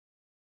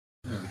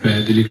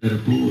පැහැදිලි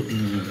කරපු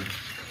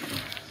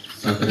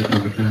සතර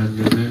කමඨාන්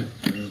වල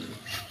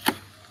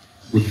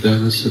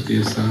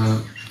බුද්ධානුස්සතිය සහ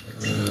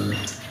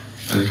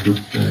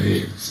අනිකුත්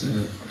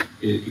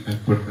ඒ ටිකක්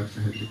පොඩ්ඩක්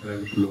පැහැදිලි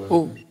කරන්න පුළුවන්.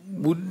 ඔව්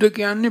බුද්ධ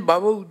කියන්නේ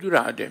භව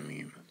උදුරා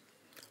දැමීම.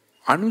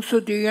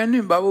 අනුස්සතිය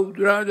කියන්නේ භව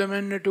උදුරා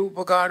දැමෙන්නට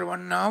උපකාර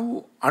වන්නා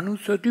වූ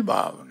අනුස්සති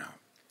භාවනාව.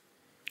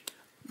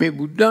 මේ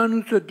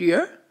බුද්ධානුස්සතිය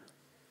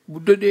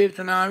බුද්ධ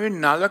දේශනාවේ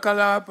නල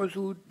කලාප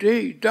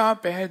සූත්‍රයේ ඉතා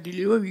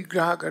පැහැදිලිව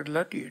විග්‍රහ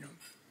කරලා තියෙනවා.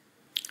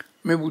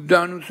 මේ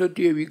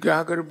බුද්ධානුස්සතිය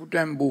විග්‍රහ කරපු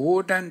තැන් බොහෝ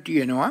තැන්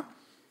තියෙනවා.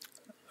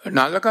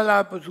 නල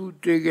කලාප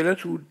සූත්‍රය කියලා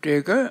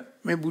සූත්‍රයක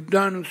මේ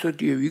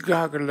බුද්ධානුස්සතිය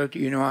විග්‍රහ කරලා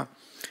තියෙනවා.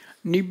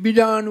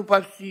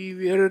 නිබ්බිදානුපස්සී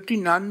විහෙරති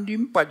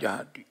නන්දිම්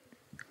පජහති.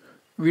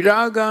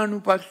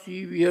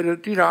 විරාගානුපස්සී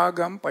විහෙරති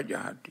රාගම්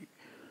පජහති.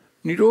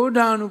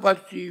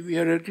 නිරෝධානුපස්සී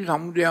විහෙරති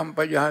සමුදයම්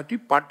පජහති.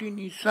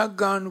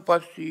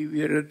 පටිනිස්සග්ගානුපස්සී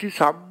විහෙරති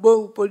සබ්බ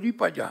උපදි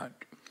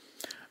පජහති.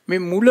 මේ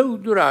මුල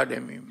උදුරා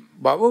දැමීම,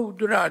 භව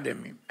උදුරා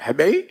දැමීම.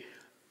 හැබැයි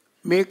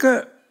මේක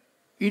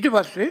ඊට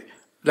පස්සේ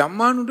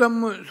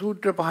ධම්මානුධම්ම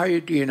සූත්‍ර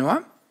පහේ තියෙනවා.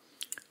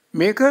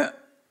 මේක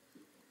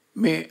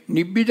මේ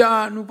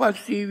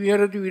නිබ්බිදානුපස්සී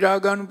විහෙරති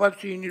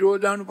විරාගානුපස්සී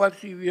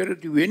නිරෝධානුපස්සී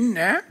විහෙරති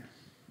වෙන්නේ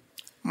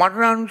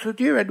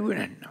මරණානුස්සතිය වැඩුවේ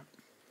නැත්නම්.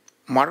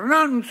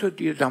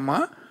 මරණානුස්සතිය තමයි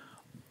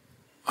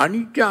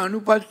අනිත්‍ය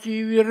අනුපස්සී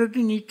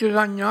විහෙරති නිත්‍ය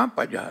සංඥා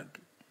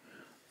පජහති.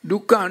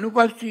 දුක්ඛ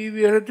අනුපස්සී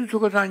විහෙරති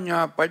සුඛ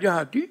සංඥා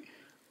පජහති.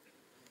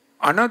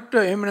 අනත්ත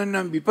එහෙම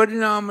නැත්නම්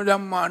විපරිණාම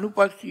ධම්ම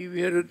අනුපස්සී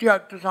විහෙරති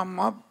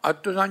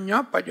අත්ථ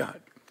සංඥා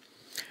පජහති.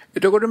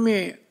 එතකොට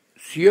මේ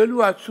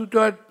සියලු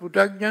අසුතවත්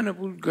පු탁ජන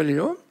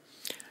පුද්ගලයෝ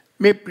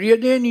මේ ප්‍රිය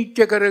දේ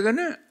නිත්‍ය කරගෙන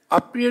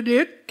අප්‍රිය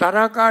දේ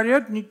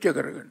තරහකාරයත් නිත්‍ය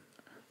කරගෙන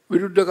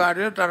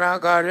විරුද්ධකාරය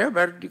තරහකාරය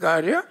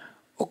වැරදිකාරය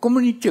ඔක්කොම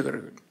නිත්‍ය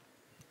කරගෙන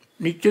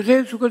නිත්‍යසේ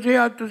සුඛසේ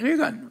අත්ථසේ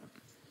ගන්නවා.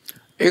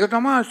 ඒක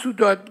තමයි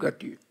අසුතවත්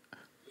ගතිය.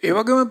 ඒ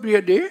වගේම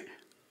ප්‍රිය දේ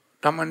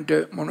Tamanට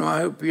මොනවා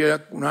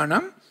ප්‍රියක් වුණා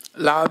නම්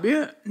ලාභය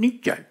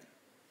නිත්‍යයි.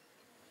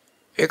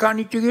 ඒක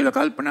අනිත්‍ය කියලා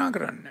කල්පනා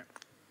කරන්න.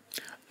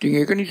 ඉතින්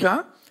ඒක නිසා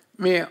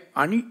මේ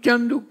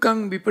අනිත්‍යං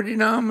දුක්ඛං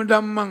විපරිණාම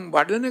ධම්මං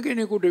වඩන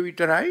කෙනෙකුට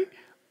විතරයි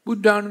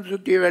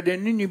බුද්ධානුස්සතිය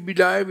වැඩෙන්නේ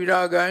නිබ්බිදාය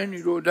විරාගාය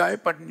නිරෝධාය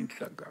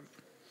පටිනිස්සග්ගාය.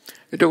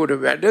 එතකොට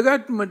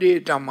වැදගත්ම දේ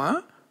තමයි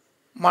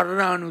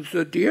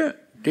මරණානුස්සතිය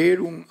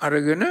තේරුම්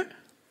අරගෙන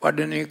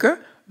වඩන එක.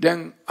 දැන්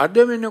අද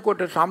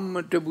වෙනකොට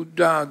සම්මත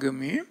බුද්ධ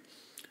ආගමේ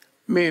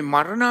මේ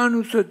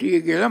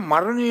මරණානුස්සතිය කියලා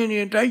මරණය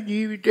නියතයි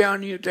ජීවිතය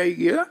අනියතයි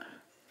කියලා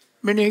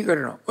මෙනෙහි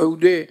කරනවා. ඔය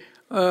උදේ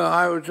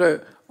ආයොත්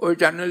ඔය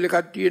channel එකක්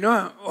තියෙනවා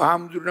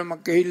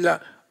ආම්දුරමක් ඇහිලා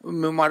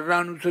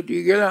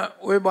මරණානුස්සතිය කියලා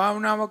ඔය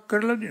භාවනාවක්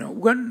කරලා දෙනවා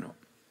උගන්වනවා.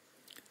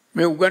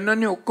 මේ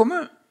උගන්වන්නේ ඔක්කොම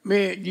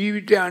මේ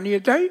ජීවිතය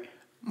අනියතයි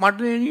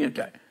මරණය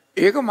නියතයි.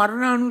 ඒක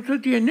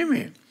මරණානුස්සතිය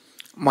නෙමෙයි.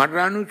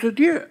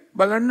 මරණානුස්සතිය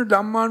බලන්න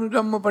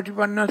ධම්මානුධම්ම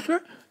පටිපන්නස්ස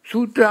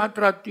සූත්‍ර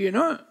හතරක්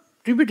තියෙනවා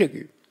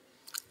ත්‍රිපිටකේ.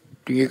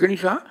 ඒක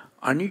නිසා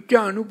අනිත්‍ය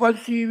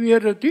අනුපස්සී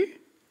විහෙරති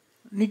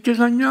නිත්‍ය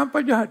සංඥා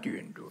පජහති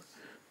වෙන්න ඕන.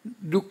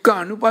 දුක්ඛ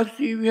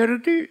අනුපස්සී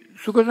විහෙරති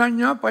සුඛ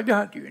සංඥා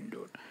පජහති වෙන්න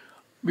ඕන.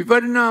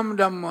 විපරිණාම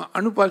ධම්ම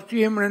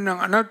අනුපස්සී එහෙම නැත්නම්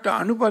අනත්ත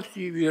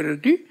අනුපස්සී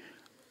විහෙරති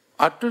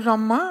අත්ථ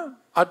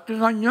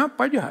සංඥා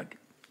පජහති.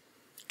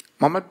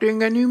 මමත්වයෙන්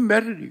ගැනීම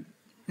බැරදි.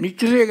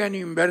 නිත්‍යසේ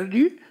ගැනීම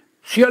බැරදි.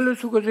 සියලු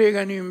සුඛසේ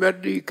ගැනීම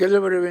බැරදි.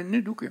 කෙලවර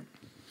වෙන්නේ දුකෙන්.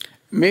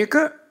 මේක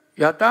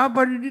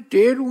යථාපරිදි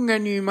තේරුම්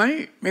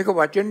ගැනීමයි. මේක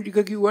වචන ටික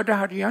කිව්වට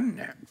හරියන්නේ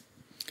නැහැ.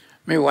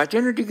 මේ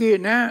වචන ටිකේ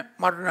නෑ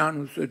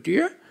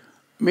මරණානුස්සතිය.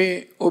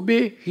 මේ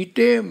ඔබේ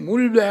හිතේ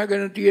මුල්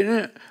බැහැගෙන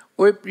තියෙන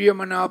ওই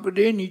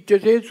ප්‍රියමනාපදේ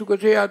නිත්‍යසේ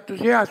සුඛසේ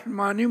අත්ථසේ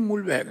අස්මානේ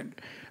මුල් බැහැගෙන.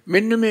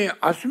 මෙන්න මේ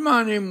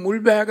අස්මානේ මුල්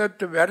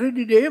බැහැගත්ත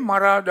වැරදි දේ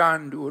මරා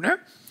දාන්න ඕන.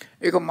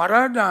 ඒක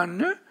මරා දාන්න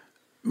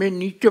මේ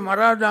නිත්‍ය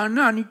මරා දාන්න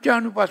අනිත්‍ය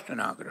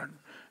අනුපස්සනා කරන්න.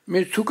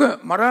 මේ සුඛ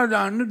මරා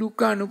දාන්න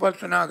දුක්ඛ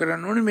අනුපස්සනා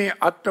කරන්න ඕනේ. මේ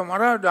අත්ථ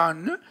මරා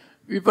දාන්න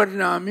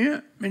විපරිණාමය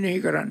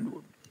මෙනෙහි කරන්න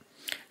ඕනේ.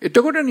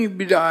 එතකොට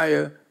නිබ්බිදාය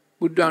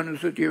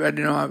බුද්ධානුස්සතිය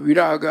වැඩෙනවා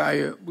විරාගාය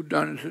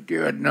බුද්ධානුස්සතිය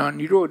වැඩෙනවා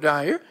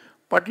නිරෝධාය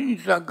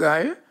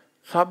පටිනිස්සග්ගාය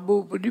සබ්බ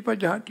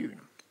උපදීපජහති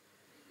වෙනවා.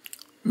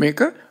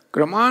 මේක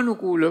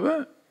ක්‍රමානුකූලව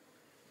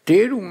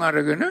තේරුම්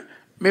අරගෙන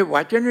මේ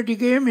වචන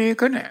ටිකේ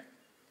මේක නෑ.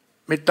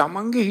 මේ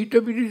තමන්ගේ හිත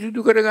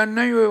පිරිසිදු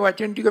කරගන්නයි ওই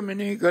වචන ටික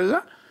මෙනෙහි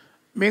කළා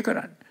මේ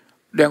කරන්නේ.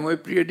 දැන් ওই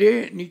ප්‍රිය දේ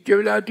නිත්‍ය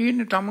වෙලා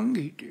තියෙන්නේ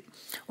තමන්ගේ හිතේ.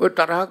 ඔය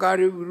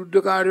තරහකාරයෝ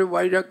විරුද්ධකාරයෝ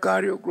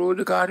වෛරක්කාරයෝ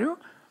ක්‍රෝධකාරයෝ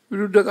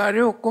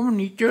විරුද්ධකාරයෝ ඔක්කොම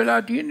නිත්‍ය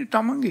වෙලා තියෙන්නේ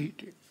තමන්ගේ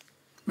හිතේ.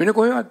 වෙන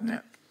කොහෙවත්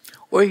නැහැ.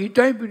 ඔය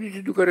හිතයි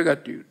පිරිසිදු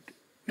කරගත්තේ යුත්තේ.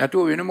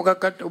 නැතුව වෙන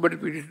මොකක්වත් ඔබට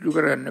පිරිසිදු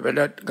කරගන්න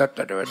වැඩක්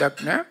ගත්තට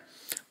වැඩක් නැහැ.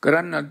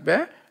 කරන්නත්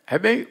බෑ.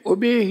 හැබැයි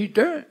ඔබේ හිත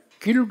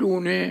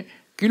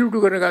කිලුටු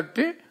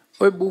කරගත්තේ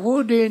ඔය බොහෝ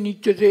දේ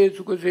නිත්‍යසේ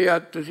සුඛසේ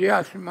අත්ථසේ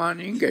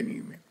අස්මානෙන්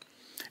ගැනීම.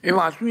 එහෙම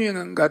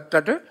අස්මියෙන්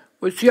ගත්තට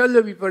ඔය සියල්ල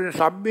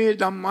සබ්බේ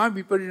ධම්මා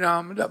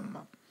විපරිණාම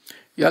ධම්මා.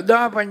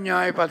 යදා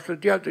පඤ්ඤාය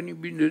පස්සති අත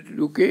නිබ්බින්දති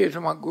දුකේ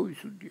සමග්ගෝ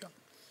විසුද්ධිය.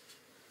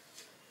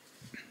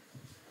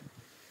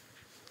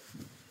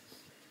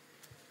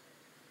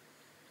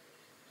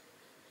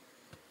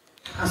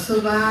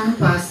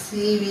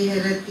 අසුභානුපස්සී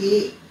විහෙරති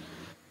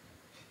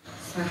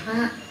සහ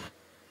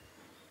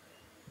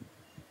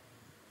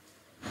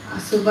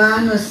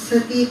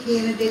අසුභානුස්සති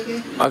කියන දෙක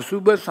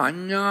අසුභ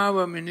සංඥාව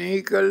මෙනෙහි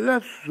කළා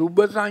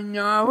සුභ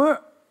සංඥාව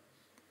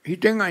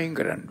හිතෙන් අයින්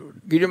කරන්න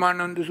ඕනේ.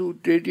 ගිරිමානන්ද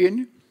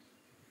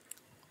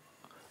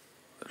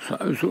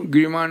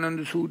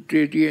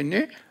සූත්‍රයේ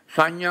තියෙන්නේ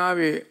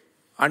සංඥාවේ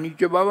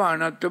අනිත්‍ය බව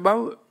අනාත්ම බව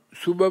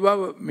සුභ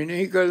බව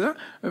මෙනෙහි කළා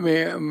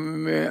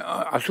මේ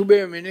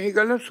අසුභය මෙනෙහි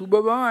කළා සුභ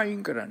බව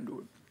අයින් කරන්න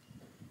ඕනේ.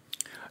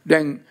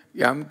 දැන්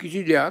යම්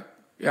කිසි දෙයක්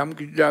යම්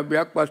කිසි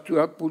ද්‍රව්‍යයක්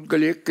වස්තුවක්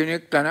පුද්ගලයෙක්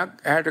කෙනෙක් තනක්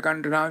ඇහැට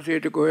කනට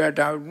නාසයට කොහයට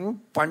ආවු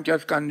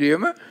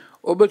පංචස්කන්ධයම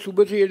ඔබ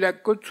සුභසිය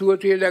දැක්කොත්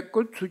සුවසිය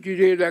දැක්කොත්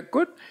සුචිසිය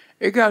දැක්කොත්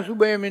ඒක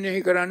අසුභය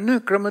මෙනෙහි කරන්න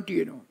ක්‍රම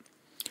තියෙනවා.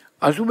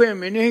 අසුභය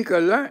මෙනෙහි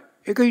කළා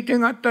ඒක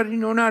හිතෙන්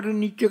අත්හරින්න ඕන අර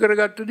නිත්‍ය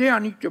කරගත්ත දේ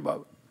අනිත්‍ය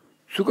බව.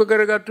 සුඛ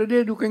කරගත්ත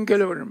දේ දුකෙන්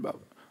කෙලවරන බව.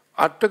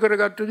 අත්ත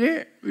කරගත්ත දේ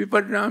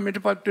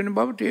විපරිණාමයටපත් වෙන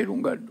බව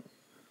තේරුම් ගන්න.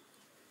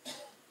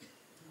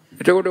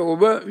 එතකොට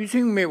ඔබ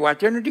විසින් මේ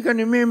වචන ටික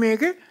නෙමෙයි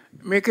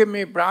මේකේ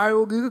මේ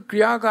ප්‍රායෝගික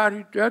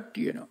ක්‍රියාකාරීත්වයක්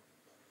තියෙනවා.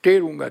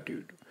 තේරුම් ගත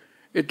යුතු.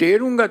 ඒ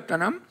තේරුම් ගත්තා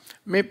නම්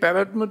මේ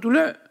පැවැත්ම තුල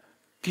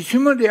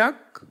කිසිම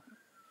දෙයක්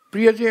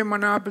ප්‍රියසේ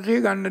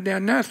මනාපසේ ගන්න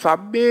දෙයක් නැහැ.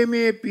 සබ්බේ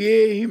මේ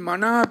පියේහි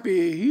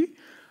මනාපේහි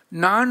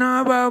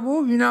නානාභාවෝ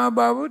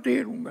විනාභාවෝ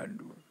තේරුම් ගන්න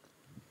ඕනේ.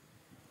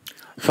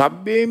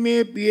 සබ්බේ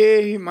මේ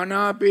පියේහි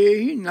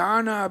මනාපේහි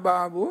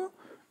නානාභාවෝ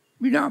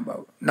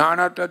විනාභාවෝ.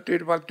 නානා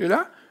තත්ත්වයටපත්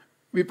වෙලා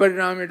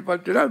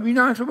විපරිණාමයටපත් වෙලා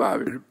විනාශ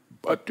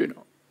භාවයටපත්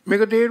වෙනවා.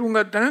 මේක තේරුම්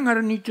ගත්තා නම් අර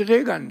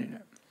නිත්‍යසේ ගන්නෙ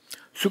නැහැ.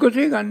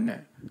 සුඛසේ ගන්න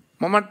නැහැ.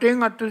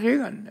 මමත්වයෙන් අත්සේ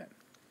ගන්න නැහැ.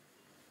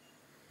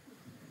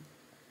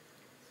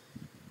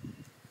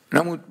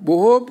 නමුත්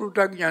බොහෝ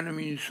පෘථග්ජන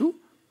මිනිස්සු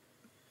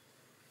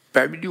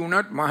පැවිදි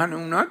වුණත් මහාන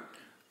වුණත්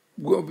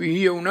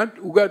විහිය වුණත්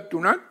උගත්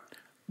වුණත්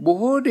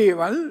බොහෝ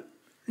දේවල්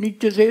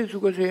නිත්‍යසේ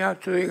සුඛසේ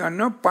අත්සේ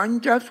ගන්නවා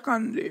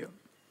පංචස්කන්ධය.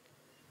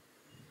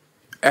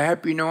 ඇහැ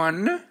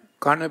පිනවන්න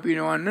කන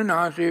පිනවන්න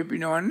නාසය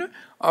පිනවන්න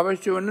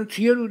අවශ්‍ය වන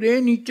සියලු දේ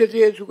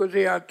නිත්‍යසේ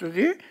සුඛසේ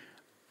අත්සේ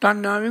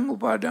තණ්හාවෙන්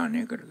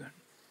උපාදානය කරගන්න.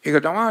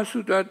 ඒක තමයි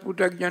අසුතත්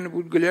පු탁ජන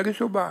පුද්ගලයාගේ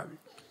ස්වභාවය.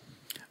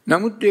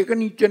 නමුත් ඒක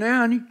නිත්‍ය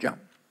නැහැ අනිත්‍යම්.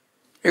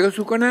 ඒක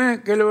සුඛ නැහැ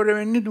කෙලවර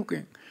වෙන්නේ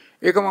දුකෙන්.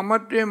 ඒක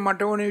මමත්වයෙන්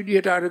මට ඕන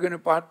විදිහට අරගෙන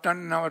පහත්තන්න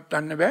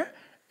නවත්තන්න බෑ.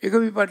 ඒක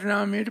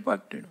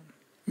විපරිණාමයටපත් වෙනවා.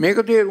 මේක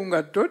තේරුම්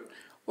ගත්තොත්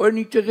ඔය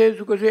නිත්‍යසේ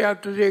සුඛසේ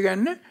අත්සේ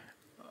ගන්න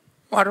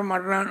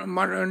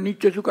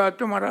නිත්‍ය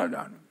සුඛාත්ව මරා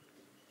දානවා.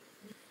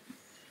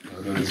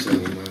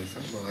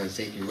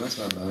 වහන්සේ කිව්වා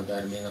ස්වභාව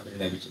ධර්මයෙන් අපිට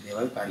ලැබිච්ච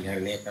දේවල්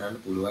පරිහරණය කරන්න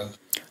පුළුවන්.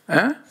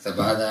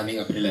 ස්වභාව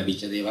ධර්මයෙන් අපිට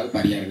ලැබිච්ච දේවල්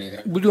පරිහරණය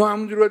කරන්න.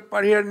 බුදුහාමුදුරුවෝත්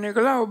පරිහරණය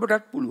කළා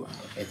ඔබටත් පුළුවන්.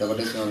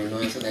 එතකොට ස්වාමීන්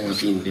වහන්සේ දැන්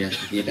අපි ඉන්ද්‍රියක්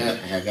විදියට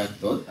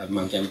හැගත්තොත් අපි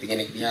මම කැමති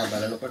කෙනෙක් දිහා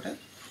බලනකොට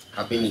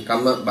අපි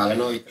නිකම්ම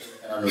බලනවා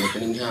විතරයි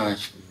ඔතනින්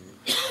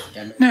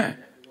නෑ.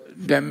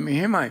 දැන්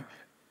මෙහෙමයි.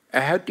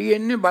 ඇහැ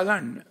තියෙන්නේ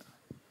බලන්න.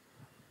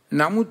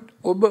 නමුත්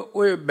ඔබ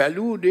ඔය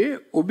බැලූ දේ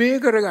ඔබේ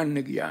කරගන්න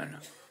ගියා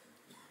නම්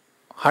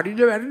හරිද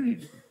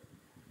වැරදිද?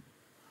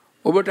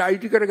 ඔබට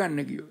අයිති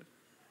කරගන්න කිව්වොත්.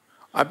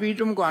 අපි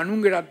හිතමුකෝ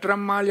අනුන්ගේ රත්තරන්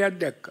මාලයක්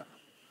දැක්කා.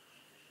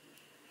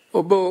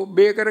 ඔබ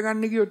ඔබේ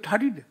කරගන්න කිව්වොත්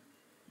හරිද?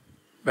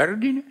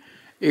 වැරදිනේ.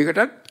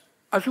 ඒකටත්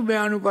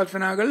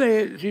අසුභයානුපස්සනා කරලා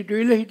ඒ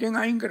සිතුවිල්ල හිතෙන්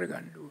අයින්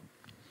කරගන්න ඕනේ.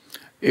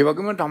 ඒ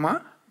වගේම තමයි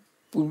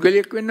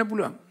පුද්ගලයෙක් වෙන්න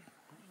පුළුවන්.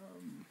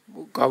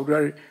 කවුරු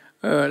හරි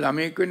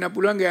ළමයෙක් වෙන්න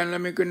පුළුවන්, ගෑනු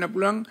ළමයෙක් වෙන්න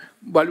පුළුවන්,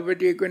 බලු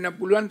පැටියෙක් වෙන්න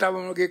පුළුවන්, තව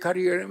මොකෙක්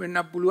හරි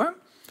වෙන්න පුළුවන්.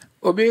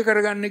 ඔබේ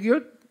කරගන්න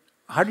කිව්වොත්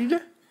හරිද?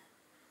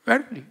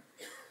 වැරදි.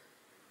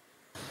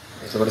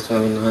 ඒකට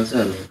ස්වාමීන්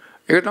වහන්සේ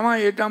ඒක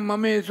තමයි ඒතම්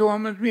මම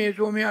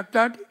ඒසෝමේ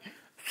අත්තාටි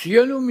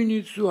සියලු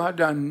මිනිස්සු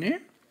හදන්නේ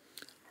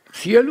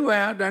සියලු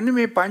අය හදන්නේ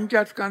මේ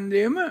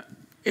පංචස්කන්ධයම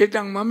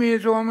ඒතම් මම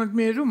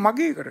ඒසෝමේ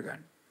මගේ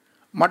කරගන්න.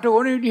 මට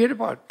ඕන විදිහට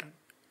පාත්තන්න.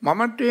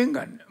 මමත්වයෙන්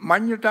ගන්න.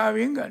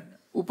 මඤ්ඤතාවයෙන් ගන්න.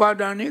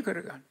 උපාදානය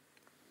කරගන්න.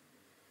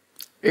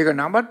 ඒක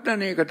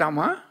නවත්තන එක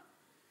තමයි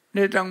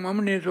නේතම් මම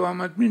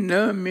නේසෝමත්මි න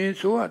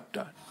මේසෝ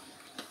අත්තාටි.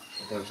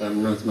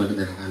 සම්මාස මට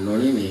දැනගන්න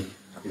ඕනේ මේ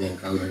අපි දැන්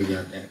කවුරු හරි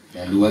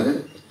ගැලුවද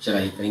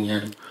එච්චරයි ඉතින්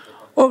යන්නේ.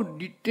 ඔව්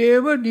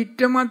දිත්තේව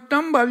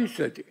දිත්තමත්තම්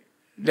භවිෂ්‍යති.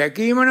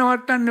 දැකීම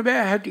නවත්තන්න බෑ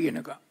ඇහැ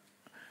තියෙනකම්.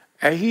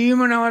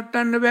 ඇහිීම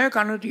නවත්තන්න බෑ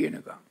කන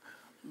තියෙනකම්.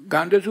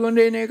 ගන්ධ සුවඳ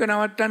එන එක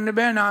නවත්තන්න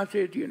බෑ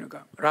නාසය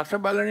තියෙනකම්. රස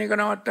බලන එක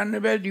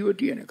නවත්තන්න බෑ දිව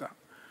තියෙනකම්.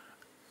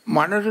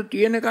 මනස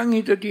තියෙනකම්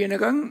හිත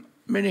තියෙනකම්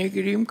මෙනෙහි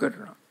කිරීම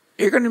කරනවා.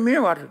 ඒක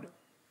නෙමෙයි වරද.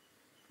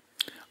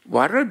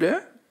 වරද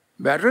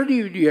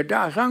වැරදි විදියට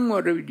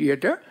අසංවර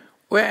විදියට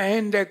ඔය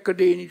ඇහෙන් දැක්ක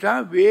දේ නිසා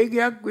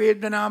වේගයක්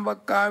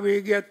වේදනාවක්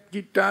ආවේගයක්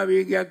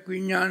චිත්තාවේගයක්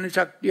විඥාන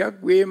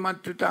ශක්තියක්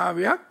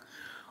වේමත්‍රතාවයක්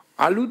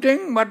අලුතෙන්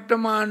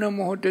වර්තමාන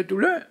මොහොතේ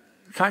තුල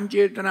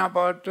සංචේතනා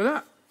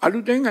පවත්වලා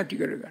අලුතෙන් ඇති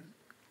කරගන්න.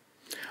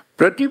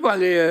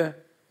 ප්‍රතිඵලය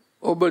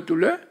ඔබ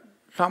තුල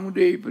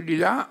සමුදේ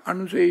ඉපදිලා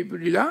අනුසේ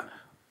ඉපදිලා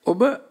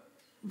ඔබ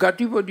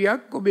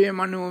ගතිපොදියක් ඔබේ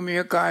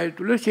මනෝමය කාය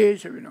තුල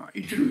ශේෂ වෙනවා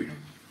ඉතුරු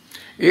වෙනවා.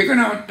 ඒක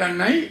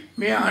නවත්තන්නයි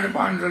මේ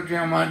ආනපාන සති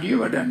සමාධිය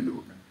වඩන්න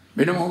ඕන.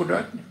 වෙන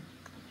මොකටවත් නෙවෙයි.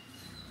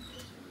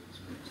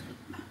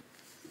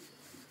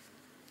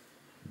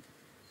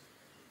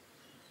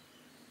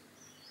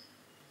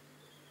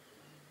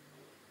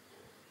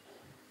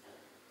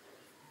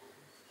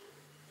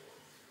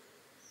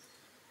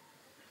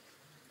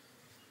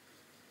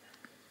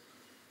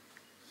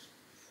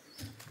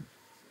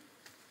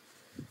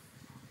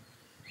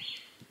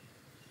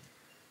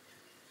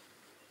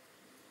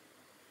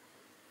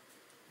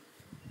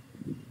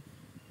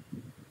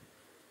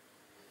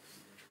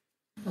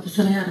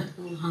 අවසරය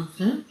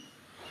වහන්සේ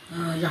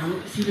යම්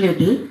කිසි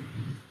ලෙඩේ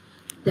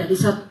දැඩි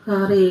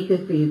සත්කාර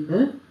ඒකකයක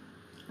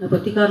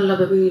ප්‍රතිකාර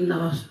ලැබෙමින් ඉන්න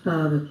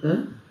අවස්ථාවක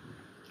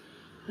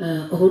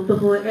ඔහුට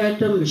හෝ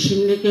ඇයට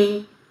මැෂින් එකෙන්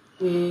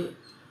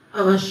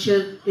අවශ්‍ය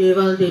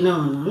දේවල්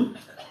දෙනවා නම්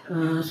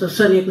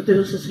සොසනේ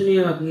පුතුරු සොසනේ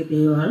වගේ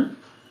දේවල්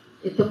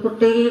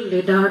එතකොට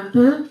ලෙඩාට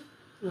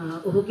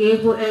ඔහුගේ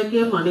හෝ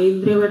ඇයගේ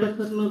මනේන්ද්‍රිය වැඩ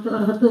කරන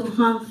අරහතු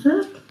වහන්සේ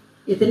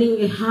එතනින්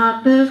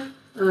එහාට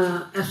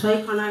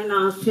ඇසයි කනයි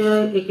නාසය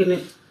ඒ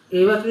කියන්නේ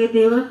ඒ වගේ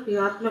දේවල්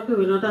ක්‍රියාත්මක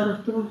වෙනවද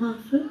අරහතු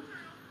වහන්සේ?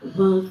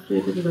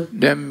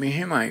 දැන්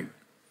මෙහෙමයි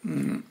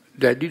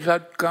දැඩි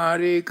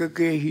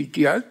සත්කාරයකකේ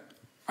හිටියත්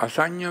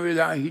අසඤ්ඤ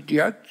වෙලා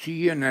හිටියත්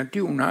සිහිය නැති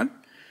වුණත්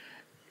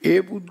ඒ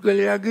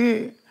පුද්ගලයාගේ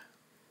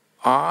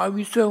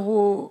ආවිස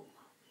හෝ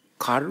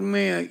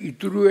කර්මය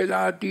ඉතුරු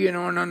වෙලා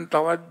තියෙනවා නම්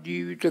තවත්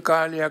ජීවිත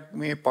කාලයක්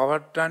මේ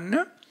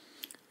පවත්වන්න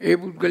ඒ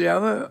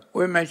පුද්ගලයාව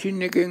ওই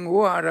මැෂින් එකෙන්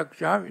හෝ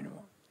ආරක්ෂා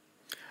වෙනවා.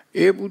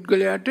 ඒ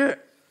පුද්ගලයාට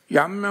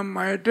යම් යම්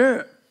අයට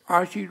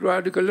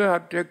ආශිර්වාද කළ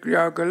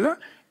සත්‍යක්‍රියා කළ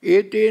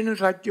ඒ තේන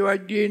සත්‍ය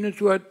වජ්ජේන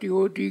සුවත්ති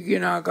හෝති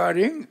කියන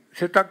ආකාරයෙන්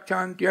සතක්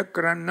ශාන්තියක්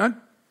කරන්නත්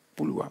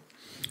පුළුවන්.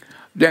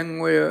 දැන්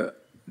ඔය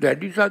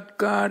දැඩි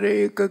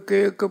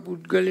සත්කාරයකක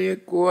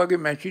පුද්ගලයෙක් වගේ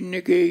මැෂින්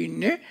එකේ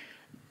ඉන්නේ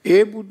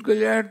ඒ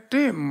පුද්ගලයාට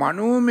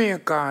මනෝමය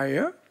කාය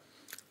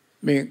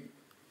මේ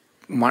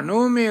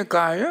මනෝමය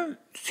කාය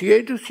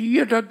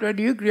 100%ටත්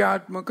වැඩිය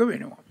ක්‍රියාත්මක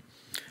වෙනවා.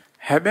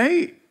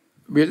 හැබැයි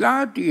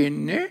වෙලා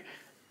තියෙන්නේ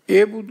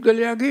ඒ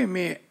පුද්ගලයාගේ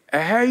මේ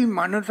ඇහැයි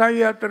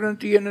මනසයි අතර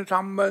තියෙන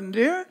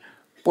සම්බන්ධය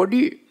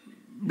පොඩි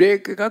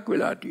බ්‍රේක් එකක්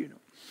වෙලා තියෙනවා.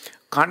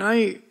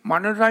 කනයි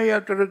මනසයි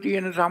අතර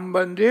තියෙන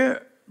සම්බන්ධය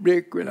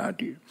බ්‍රේක් වෙලා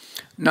තියෙනවා.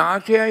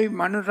 නාසයයි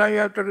මනසයි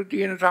අතර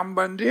තියෙන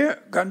සම්බන්ධය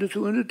ගඳ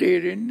සුවඳ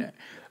තේරෙන්නේ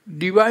නැහැ.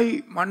 දිවයි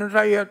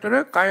මනසයි අතර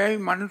කයයි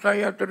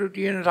මනසයි අතර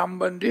තියෙන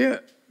සම්බන්ධය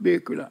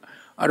බ්‍රේක් වෙලා.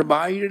 අර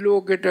බාහිර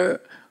ලෝකෙට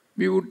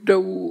විවුර්ත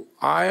වූ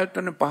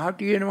ආයතන පහ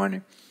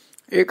තියෙනවනේ.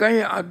 ඒකයි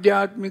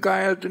ආධ්‍යාත්මික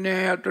ආයතනය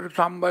අතර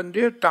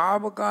සම්බන්ධය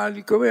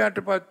తాවකාලිකව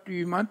යටපත්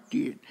වීමක්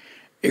තියෙන.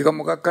 ඒක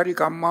මොකක් හරි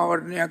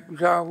කම්මාවරණයක්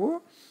නිසා හෝ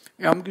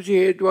යම්කිසි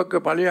හේතුවක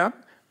ඵලයක්.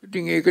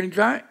 ඉතින් ඒක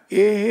නිසා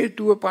ඒ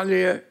හේතුව ඵලය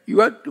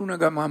ඉවත් වුණ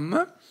ගමන්ම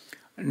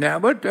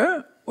නැවත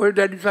ඔය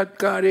දැඩි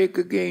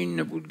සත්කාරයකගේ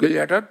ඉන්න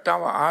පුද්ගලයාට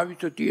තව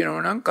ආවිස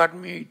තියෙනවා නම්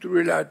කර්මයේ ඉතුරු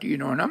වෙලා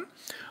තියෙනවා නම්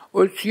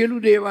ඔය සියලු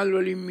දේවල්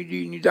වලින්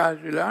මිදී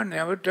නිදහස් වෙලා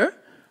නැවත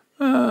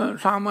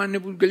සාමාන්‍ය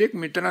පුද්ගලයෙක්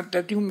මෙතනත්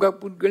ඇති හුඟක්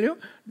පුද්ගලයෝ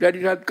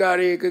දැඩි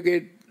සත්කාරයකගේ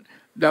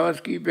දවස්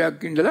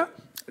කීපයක් ඉඳලා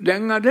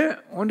දැන් අද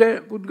හොඳ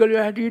පුද්ගලයෝ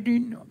හැටියට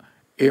ඉන්නවා.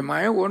 ඒ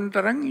මය ඕන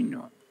තරම්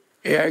ඉන්නවා.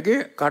 එයාගේ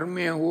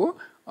කර්මය හෝ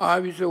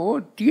ආවිස හෝ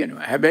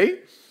තියෙනවා. හැබැයි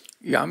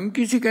යම්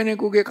කිසි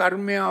කෙනෙකුගේ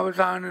කර්මය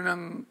අවසාන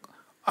නම්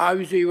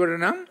ආවිස ඉවර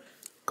නම්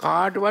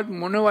කාටවත්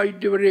මොන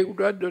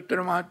වෛද්‍යවරයෙකුටවත් දොස්තර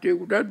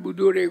මහත්තයෙකුටවත්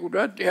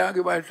බුදුවරයෙකුටවත්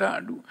එයාගේ වයස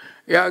අඩු.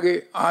 එයාගේ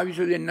ආවිස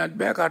දෙන්නත්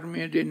බෑ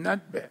කර්මය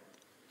දෙන්නත් බෑ.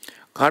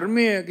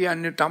 කර්මය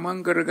කියන්නේ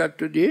තමන්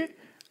කරගත්ත දේ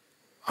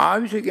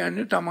ආවිස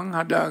කියන්නේ තමන්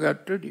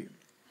හදාගත්ත දේ.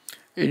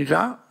 ඒ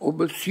නිසා ඔබ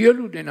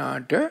සියලු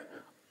දෙනාට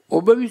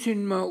ඔබ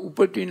විසින්ම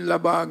උපතින්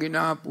ලබාගෙන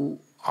ආපු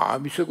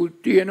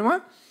ආවිසකුත් තියෙනවා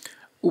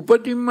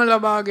උපතින්ම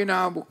ලබාගෙන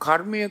ආපු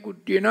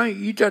කර්මයකුත් තියෙනවා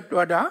ඊටත්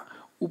වඩා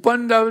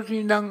උපන් දවසේ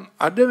ඉඳන්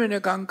අද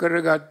වෙනකම්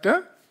කරගත්ත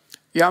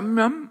යම්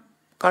යම්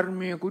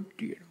කර්මයකුත්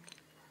තියෙනවා.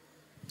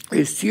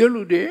 ඒ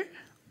සියලු දේ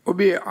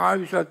ඔබේ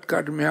ආවිසත්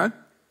කර්මයක්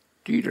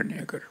තීරණය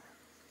කරනවා.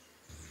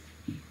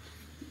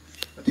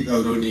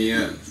 අතිගෞරවනීය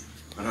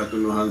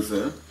අරහතුන්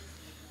වහන්සේ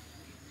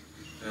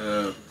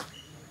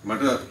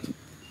මට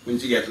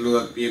පුංචි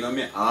ගැටලුවක් තියෙනවා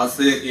මේ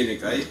ආසය කියන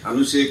එකයි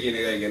අනුශය කියන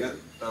එකයි ගැන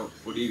තව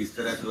පොඩි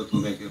විස්තරයක් කරොත්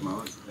හොඳයි කියලා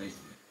මම හිතයි.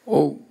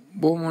 ඔව්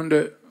බොහොම හොඳ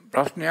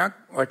ප්‍රශ්නයක්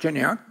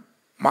වචනයක්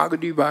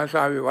මාගදී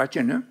භාෂාවේ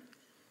වචන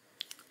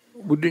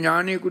බුද්ධ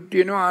ඥානයකුත්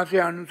තියෙනවා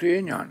ආසය අනුශය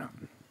ඥාන.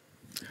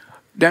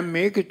 දැන්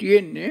මේකේ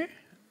තියෙන්නේ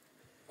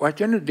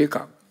වචන දෙකක්.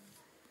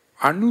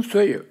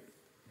 අනුශය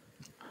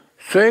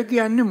සය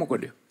කියන්නේ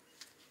මොකද?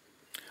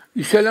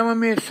 ඉස්සලම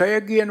මේ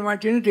සය කියන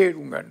වචනේ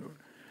තේරුම් ගන්න ඕනේ.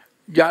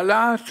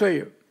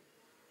 ජලාශය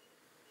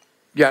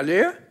ජලය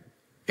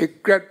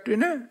එක්රැත්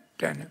වෙන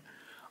තැන.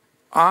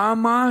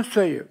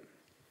 ආමාශය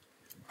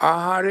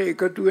ආහාර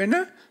එකතු වෙන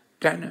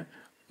තැන.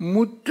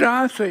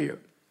 මුත්‍රාශය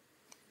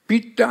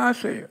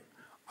පිත්තාශය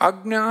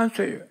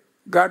අග්නාශය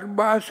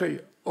ගර්භාශය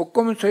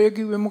ඔක්කොම සය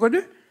කිව්වේ මොකද?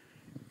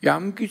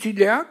 යම් කිසි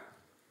දෙයක්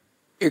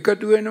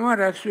එකතු වෙනවා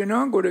රැස්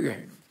වෙනවා ගොඩ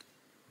ගැහෙනවා.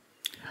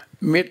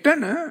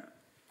 මෙතන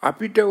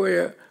අපිට ඔය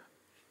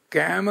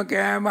කෑම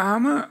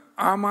කෑවහම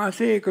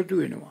ආමාශය එකතු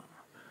වෙනවා.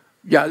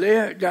 ජලය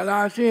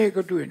ජලාශය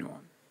එකතු වෙනවා.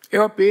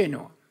 ඒවා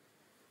පේනවා.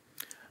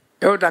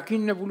 ඒවා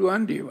දකින්න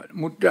පුළුවන් දේවල්.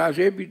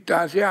 මුත්‍රාශය,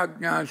 පිත්තාශය,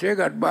 අග්නාශය,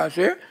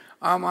 ගර්භාශය,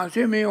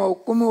 ආමාශය මේ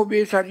ඔක්කොම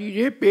ඔබේ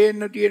ශරීරයේ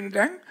පේන්න තියෙන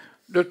දැන්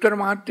දොස්තර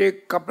මහත්තයෙක්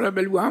කපලා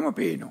බැලුවාම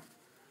පේනවා.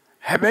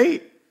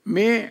 හැබැයි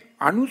මේ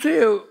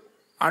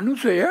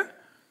අනුසය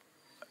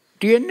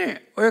තියෙන්නේ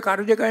ඔය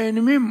කරජකය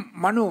නෙමෙයි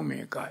මනෝමය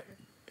කාය.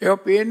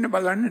 ඒවා පේන්න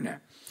බලන්නේ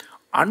නැහැ.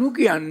 අනු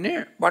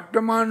කියන්නේ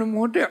වර්තමාන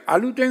මොහොතේ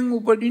අලුතෙන්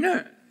උපදින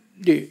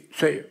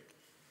දේශය.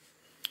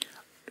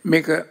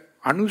 මේක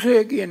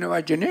අනුසය කියන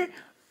වචනේ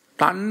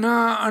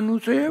තණ්හා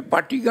අනුසය,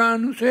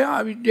 පටිඝානුසය,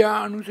 අවිද්‍යා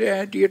අනුසය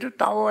හැටියට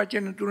තව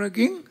වචන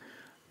තුනකින්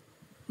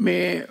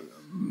මේ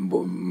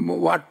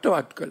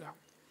වට්ටවත් කළා.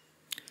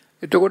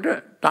 එතකොට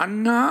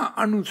තණ්හා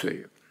අනුසය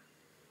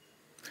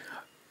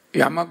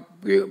යමක්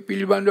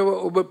පිළිබඳව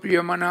ඔබ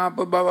ප්‍රියමනාප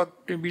බවක්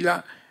තිබිලා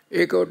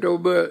ඒකට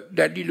ඔබ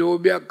දැඩි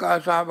ලෝභයක්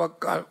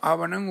ආසාවක්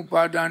ආවනම්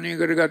උපාදානය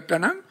කරගත්තා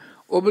නම්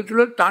ඔබ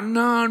තුල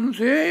තණ්හා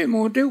අනුසය මේ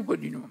මොහොතේ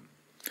උපදිනවා.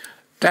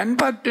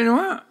 තන්පත්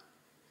වෙනවා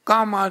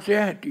කාමාශය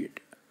හැටියට.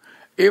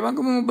 ඒ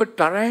වගේම ඔබ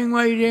තරහෙන්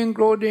වෛරයෙන්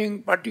ක්‍රෝධයෙන්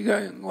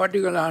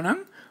වටිගලා නම්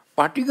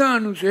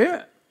පටිඝානුසය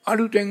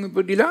අලුතෙන්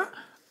උපදිලා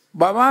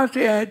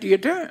භවආශය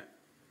හැටියට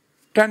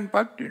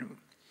තන්පත් වෙනවා.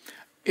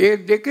 ඒ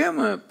දෙකම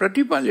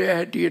ප්‍රතිඵලය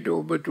හැටියට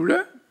ඔබ තුල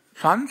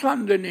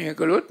සංසන්දනය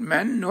කළොත්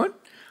මැන්නොත්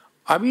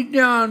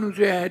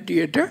අවිද්‍යානුසය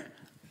හැටියට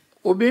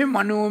ඔබේ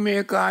මනෝමය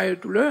කාය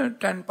තුල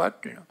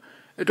තන්පත් වෙනවා.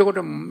 එතකොට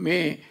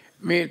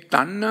මේ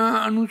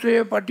තණ්හා අනුසය,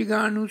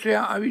 පටිඝානුසය,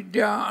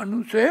 අවිද්‍යා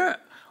අනුසය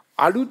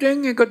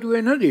අලුතෙන් එකතු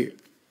වෙන දේ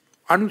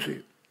අනුසය.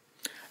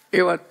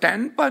 ඒවා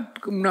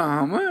තන්පත්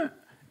වුණාම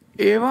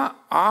ඒවා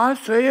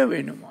ආශ්‍රය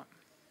වෙනවා.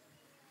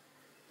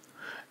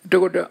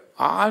 එතකොට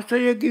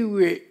ආශ්‍රය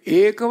කිව්වේ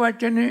ඒක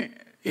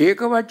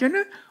වචන,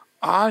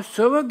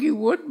 ආසව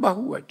කිව්වොත්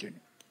බහු වචන.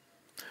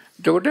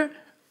 එතකොට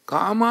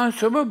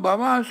කාමාසව,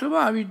 භවආසව,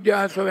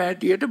 අවිද්‍යාසව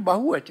හැටියට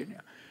බහු වචනය.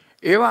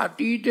 ඒවා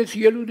අතීත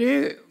සියලු දේ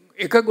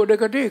එක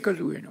ගොඩකට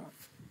එකතු වෙනවා.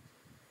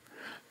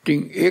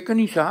 ඉතින් ඒක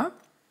නිසා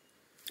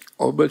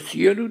ඔබ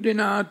සියලු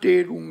දෙනා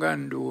තේරුම්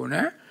ගන්න ඕන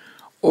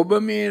ඔබ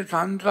මේ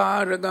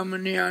සංසාර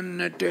ගමන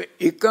යන්නට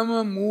එකම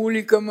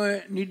මූලිකම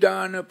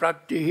නිදාන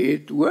ප්‍රත්‍ය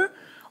හේතුව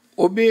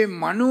ඔබේ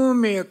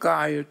මනෝමය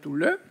කාය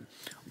තුල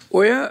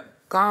ඔය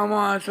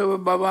කාමාසව,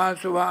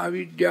 භවආසව,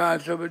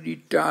 අවිද්‍යාසව,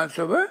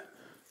 ditthාසව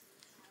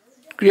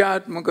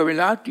ක්‍රියාත්මක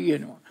වෙලා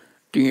තියෙනවා.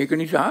 ඉතින් ඒක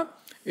නිසා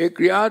ඒ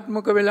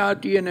ක්‍රියාත්මක වෙලා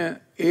තියෙන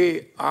ඒ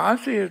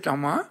ආශය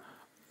තමයි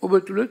ඔබ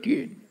තුල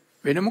තියෙන්නේ.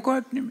 වෙන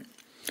මොකවත් නෙමෙයි.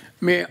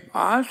 මේ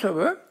ආශව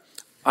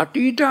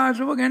අතීත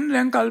ආශව ගැන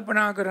දැන්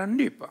කල්පනා කරන්න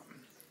එපා.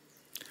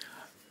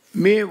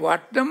 මේ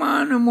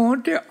වර්තමාන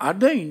මොහොතේ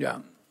අද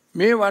ඉඳන්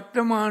මේ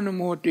වර්තමාන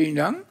මොහොතේ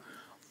ඉඳන්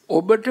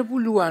ඔබට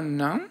පුළුවන්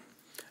නම්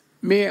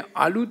මේ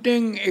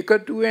අලුතෙන්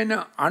එකතු වෙන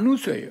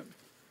අනුසය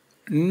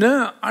න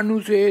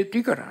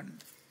අනුසේති කරන්න.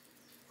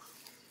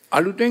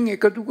 අලුතෙන්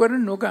එකතු කර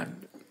නොගන්න.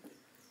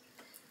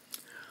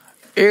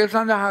 ඒ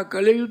සඳහා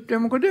කළ යුත්තේ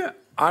මොකද?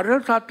 අර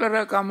සතර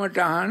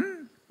කමඨහන්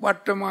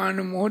වර්තමාන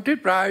මොහොතේ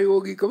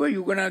ප්‍රායෝගිකව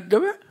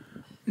යුගනද්දව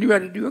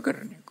නිවැරදිව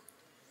කරන එක.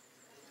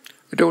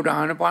 එතකොට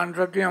ආනපාන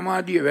සති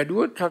සමාධිය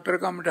වැඩුවොත්, සතර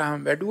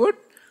කමඨහන් වැඩුවොත්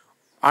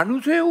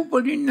අනුසය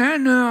උපදින්නේ නැහැ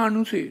න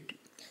අනුසේති.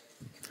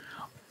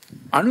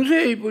 අනුසය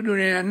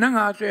ඉපදුනේ නැත්නම්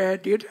ආශ්‍රය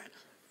හැටියට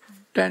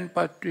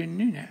තන්පත්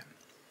වෙන්නේ නැහැ.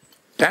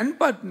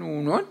 තන්පත්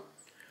නුනොත්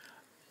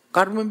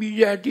කර්ම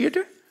බීජ හැටියට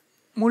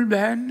මුල්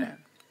බෑන්නේ.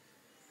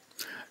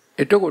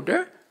 එතකොට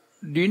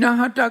දින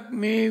 7ක්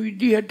මේ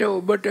විදිහට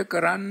ඔබට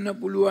කරන්න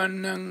පුළුවන්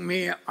නම්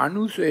මේ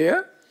අනුසය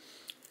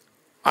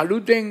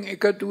අලුතෙන්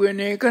එකතු වෙන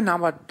එක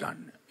නවත්තන්න.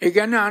 ඒ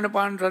කියන්නේ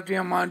ආනපාන සති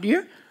සමාධිය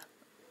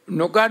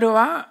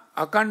නොකඩවා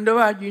අකණ්ඩව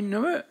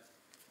අජින්නව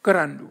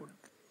කරන්න ඕන.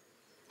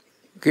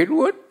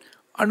 කෙරුවොත්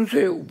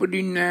අනුසය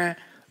උපදින්නේ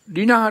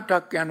දින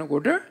 7ක්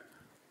යනකොට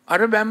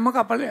අර බැම්ම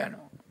කපලා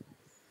යනවා.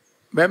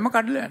 බැම්ම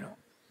කඩලා යනවා.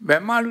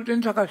 බැම්ම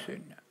අලුතෙන් සකස්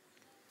වෙන්නේ.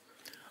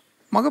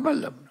 මගපල්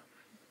ලැබුණා.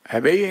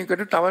 හැබැයි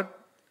ඒකට තවත්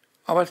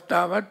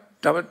අවස්ථාවක්,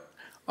 තවත්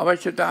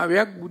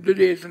අවශ්‍යතාවයක් බුද්ධ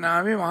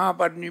දේශනාවේ මහා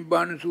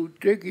පරිනිබ්බාන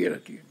සූත්‍රයේ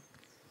කියලා තියෙනවා.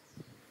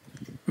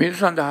 මේ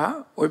සඳහා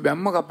ওই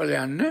බැම්ම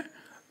කපලා යන්න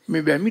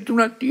මේ බැමි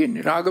තුනක්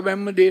තියෙන්නේ. රාග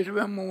බැම්ම, දේශ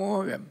බැම්ම,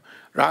 මෝහ බැම්ම.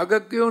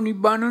 රාගක්කයෝ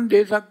නිබ්බානං,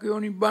 දේශක්කයෝ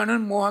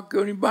නිබ්බානං,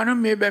 මෝහක්කයෝ නිබ්බානං.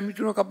 මේ බැමි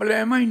තුන කපලා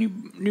යෑමයි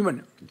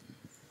නිවන.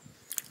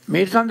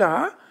 මේ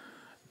සඳහා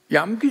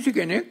යම් කිසි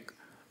කෙනෙක්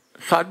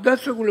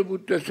සද්දස්ස කුල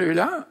පුත්‍රස්ස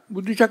වෙලා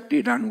බුද්ධ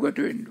ශක්තියට අනුගත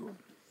වෙන්න ඕන.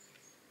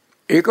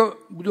 ඒක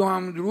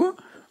බුදුහාමුදුරුවෝ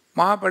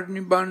මහා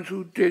පරිනිබ්බාන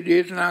සූත්‍රයේ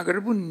දේශනා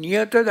කරපු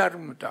නියත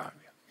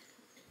ධර්මතාවය.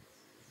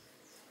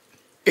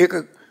 ඒක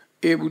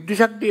ඒ බුද්ධ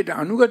ශක්තියට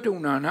අනුගත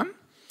වුණා නම්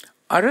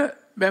අර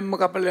බැම්ම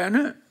කපලා යන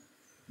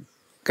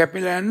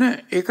කැපිලා යන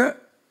ඒක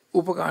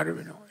උපකාර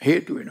වෙනවා,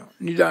 හේතු වෙනවා,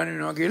 නිදාන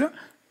වෙනවා කියලා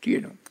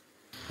කියනවා.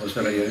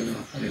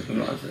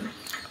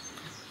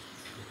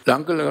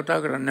 ලංකල කතා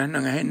කරන්නේ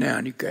නැත්නම් ඇහෙන්නේ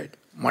අනික්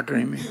අයට. මට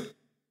නෙමෙයි.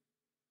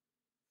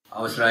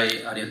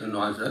 අවසරයි අරියතුන්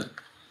වහන්සේ.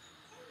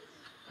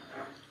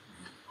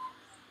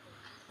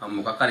 මම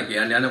මොකක් හරි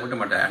කියන්න යනකොට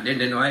මට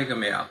ඇඬෙන්න එනවා. ඒක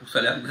මේ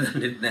අකුසලයක්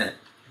දන්නෙත් නැහැ.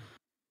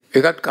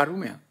 ඒකත්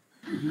කර්මයක්.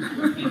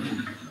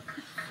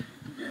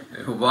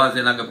 උභාසය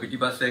ළඟ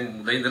පිටිපස්සෙන්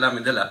මුල ඉඳලා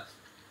මිදලා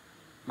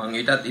මං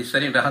ඊටත්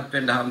ඉස්සරින් රහත්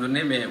වෙන්න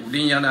හම්දුන්නේ මේ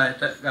උඩින් යන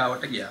අයට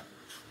ගාවට ගියා.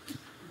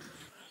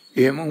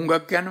 එහෙම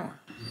හුඟක් යනවා.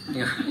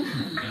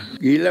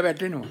 ගිහිල්ලා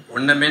වැටෙනවා.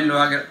 ඔන්න මෙන්න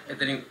වාගේ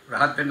එතනින්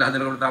රහත් වෙන්න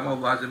හදනකොට තමයි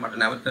උභාසය මට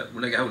නැවත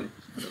මුල ගැහුනේ.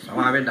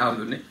 සමා වෙන්න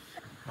හම්දුන්නේ.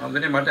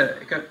 හම්දුන්නේ මට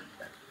එක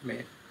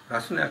මේ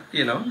ප්‍රශ්නයක්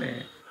තියෙනවා මේ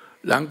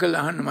ලංකල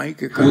අහන්න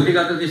මයික් එක.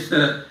 කෝටිගත තිස්ස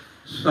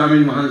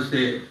ස්වාමීන්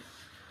වහන්සේ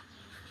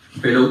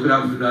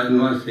පෙරෝතරම් බුදුරජාණන්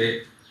වහන්සේ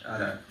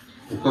අර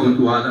ඔක්කොම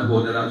තුවාල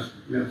හොදලා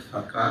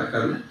සත්කාර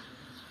කරන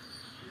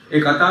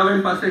ඒ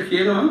කතාවෙන් පස්සේ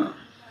කියනවා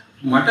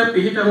මට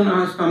පිහිට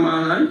වුණාස්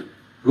සමානයි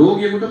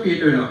රෝගියෙකුට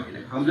පිහිට වෙනවා කියන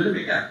එක. හම්දුනේ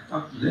මේක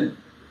ඇත්තක්ද?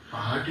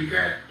 ආටික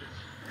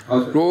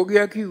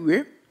රෝගියා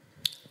කිව්වේ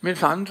මේ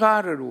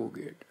සංසාර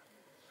රෝගයට.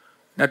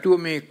 නැතුව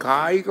මේ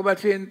කායික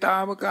වශයෙන්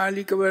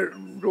తాවකාලිකව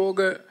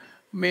රෝග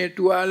මේ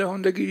තුවාල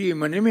හොඳ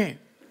කිරීම නෙමෙයි.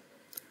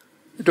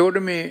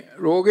 එතකොට මේ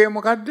රෝගය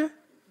මොකද්ද?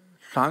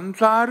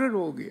 සංසාර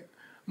රෝගය.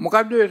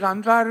 මොකද්ද ඒ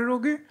සංසාර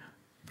රෝගය?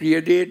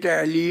 ප්‍රිය දෙයට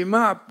ඇලීම,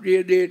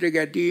 අප්‍රිය දෙයට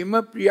ගැටීම,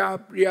 ප්‍රිය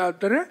අප්‍රිය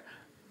අතර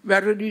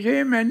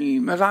වැරදිසේ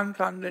මැනීම,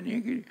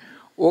 සංසන්දනය කිරීම.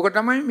 ඕක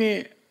තමයි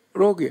මේ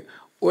රෝගය.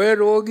 ඔය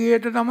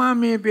රෝගියට තමයි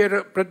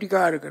මේ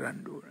ප්‍රතිකාර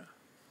කරන්න ඕන.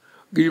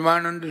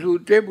 ගිරිමානන්ද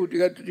සූත්‍රයේ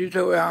බුද්ධිගත තිස්ස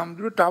ඔය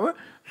ආම්දුර තව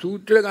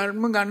සූත්‍ර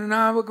කර්ම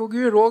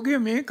ගණනාවකගේ රෝගය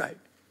මේකයි.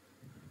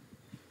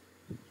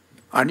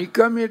 අනික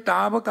මේ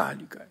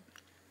తాවකාලිකයි.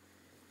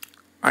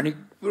 අනික්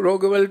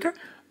රෝගවලට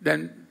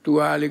දැන්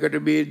තුවාලයකට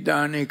බේත්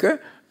දාන එක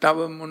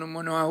තව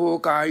මොනවා හෝ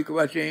කායික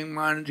වශයෙන්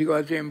මානසික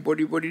වශයෙන්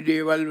පොඩි පොඩි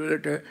දේවල්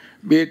වලට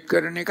බේත්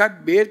කරන එකත්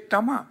බේත්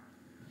තමයි.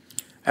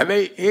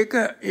 හැබැයි ඒක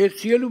ඒ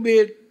සියලු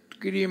බේත්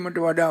කිරීමට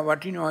වඩා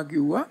වටිනවා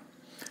කිව්වා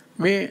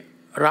මේ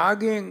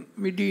රාගයෙන්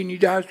මිදී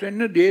නිදහස්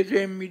වෙන්න,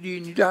 දේශයෙන් මිදී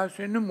නිදහස්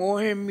වෙන්න,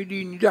 මෝහයෙන්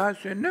මිදී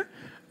නිදහස් වෙන්න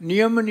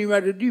නියම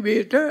නිවැරදි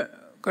බේත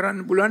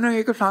කරන්න පුළුවන්.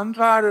 ඒක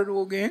සංසාර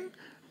රෝගයෙන්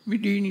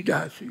මිදී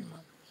නිදහස් වීම.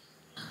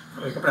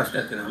 ඒක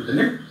ප්‍රශ්නයක්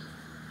නේද?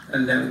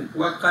 දැන්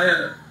පුවක් අය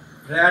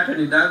රැයට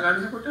නිදා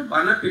ගන්නකොට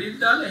බන පිළිත්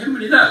දාලා එහෙම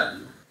නිදා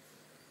ගන්නවා.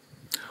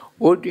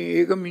 ඕටි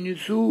ඒක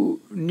මිනිස්සු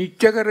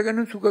නිච්ච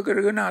කරගෙන සුඛ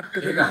කරගෙන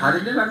අත්තරේ. ඒක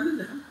හරියද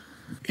වැරදිද?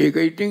 ඒක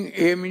ඉතින්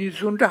ඒ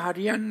මිනිස්සුන්ට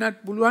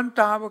හරියන්නත් පුළුවන්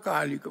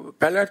తాවකාලිකව.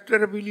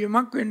 පැලැස්තර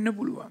පිළියමක් වෙන්න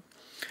පුළුවන්.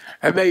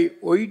 හැබැයි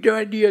ඔයිට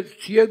වැඩිය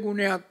 100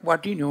 ගුණයක්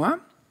වටිනවා.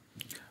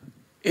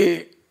 ඒ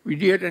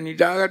විදිහට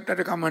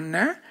නිදාගත්තට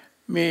කමන්නේ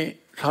මේ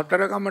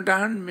සතර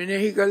කමඨහන්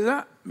මෙනෙහි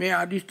කළා මේ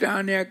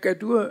අදිෂ්ඨානයක්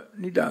ඇතුව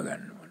නිදා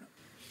ගන්න ඕන.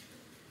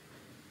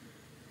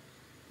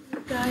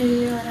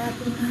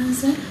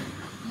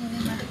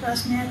 මට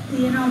ප්‍රශ්නයක්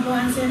තියෙනවා ඔබ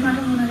වහන්සේ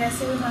මට මුණ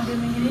ගැසෙව මගේ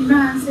මෙහෙණින්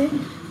වහන්සේ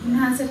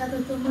උන්වහන්සේලාට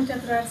උතුම්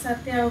චතුරාර්ය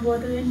සත්‍ය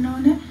අවබෝධ වෙන්න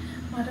ඕනේ.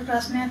 මට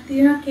ප්‍රශ්නයක්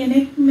තියෙනවා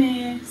කෙනෙක්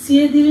මේ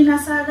සිය දිවි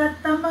නසා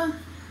ගත්තම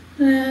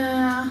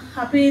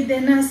අපි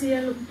දෙන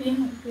සියලු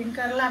පින්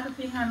කරලා අපි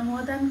පින්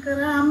අනුමෝදන්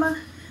කරාම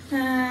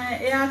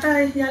එයාට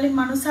යලි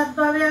මනුසත්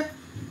භාවයක්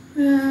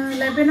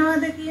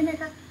ලැබෙනවද කියන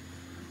එක?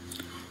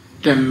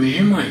 දැන්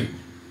මෙහෙමයි.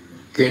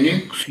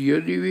 කෙනෙක් සිය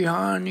දිවි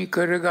හානි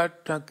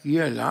කරගත්තා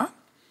කියලා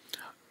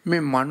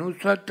මේ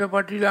මනුස්සත්ව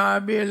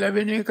ප්‍රතිලාභය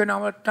ලැබෙන එක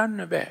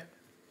නවත්තන්න බෑ.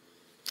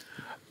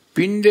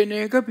 පින් දෙන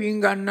එක පින්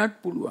ගන්නත්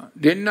පුළුවන්.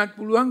 දෙන්නත්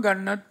පුළුවන්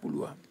ගන්නත්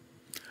පුළුවන්.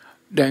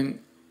 දැන්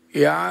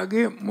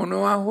එයාගේ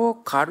මොනවා හෝ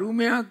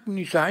කර්මයක්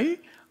නිසායි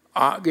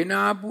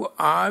ගෙනාපු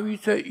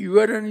ආවිස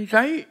ඉවර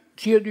නිසායි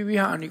සිය දිවි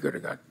හානි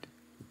කරගත්තේ.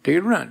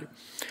 තේරුණාද?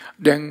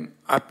 දැන්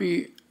අපි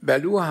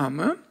බැලුවාම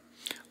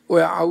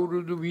ඔය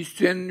අවුරුදු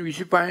 20න්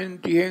 25න්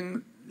 30න්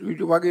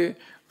වගේ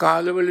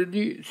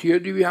කාලවලදී සිය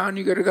දිවි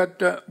හානි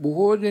කරගත්ත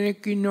බොහෝ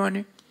දෙනෙක්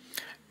ඉන්නවනේ.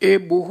 ඒ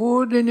බොහෝ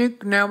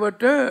දෙනෙක්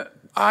නැවත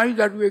ආයි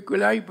දරුවෙක්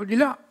වෙලා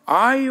ඉපදිලා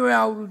ආයි ඔය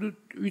අවුරුදු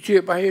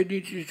 25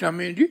 දී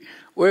 39 දී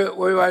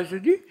ඔය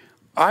වයසේදී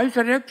ආයි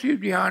සරයක් සිය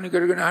දිවි හානි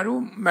කරගෙන හරු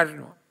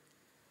මැරෙනවා.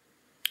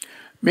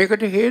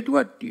 මේකට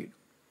හේතුවක් තියෙනවා.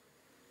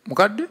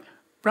 මොකද්ද?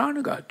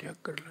 ප්‍රාණඝාතයක්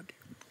කරලා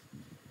තියෙනවා.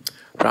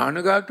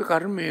 ප්‍රාණඝාත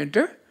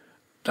කර්මයට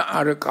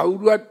අර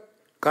කවුරුවත්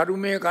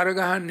කර්මය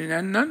කරගහන්නේ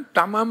නැත්නම්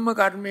තමන්ම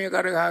කර්මය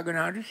කරගහගෙන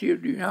හරි සිය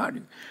දිවි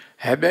හානි.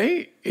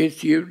 හැබැයි ඒ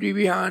සිය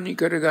දිවි හානි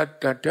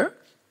කරගත්තට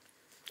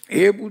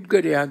ඒ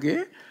පුද්ගලයාගේ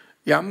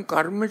යම්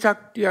කර්ම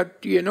ශක්තියක්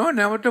තියෙනවා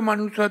නැවත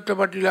මනුස්සත්ව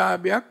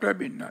ප්‍රතිලාභයක්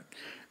ලැබෙන්නත්.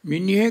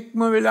 මිනිහෙක්ම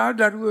වෙලා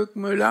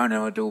දරුවෙක්ම වෙලා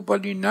නැවත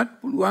උපදින්නත්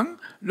පුළුවන්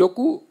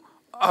ලොකු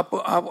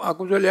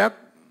අකුසලයක්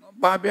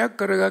පාපයක්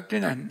කරගත්තේ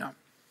නැත්නම්.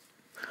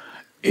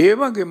 ඒ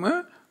වගේම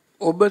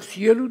ඔබ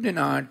සියලු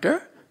දෙනාට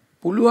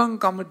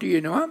පුළුවන්කම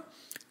තියෙනවා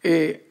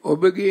ඒ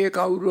ඔබගේ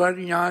කවුරු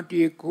හරි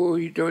ඥාතියෙක් හෝ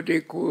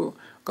හිතවතෙක් හෝ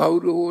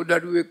කවුරු හෝ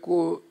දරුවෙක්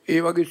හෝ ඒ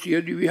වගේ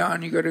සිය දිවි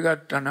හානි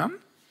කරගත්තා නම්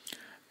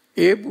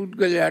ඒ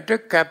පුද්ගලයාට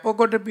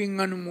කැපකොට පින්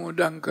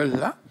අනුමෝදන්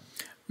කළා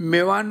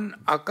මෙවන්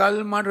අකල්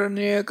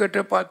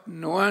මරණයකටපත්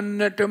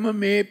නොවන්නටම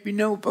මේ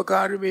පින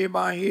උපකාර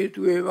වේවා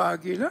හේතු වේවා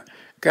කියලා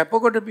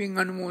කැපකොට පින්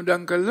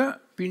අනුමෝදන් කළා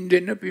පින්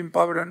දෙන්න පින්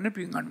පවරන්න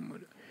පින්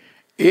අනුමෝදන්.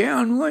 ඒ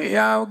අනුව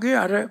එයාගේ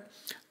අර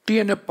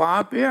තියෙන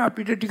පාපය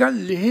අපිට ටිකක්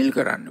ලිහිල්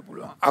කරන්න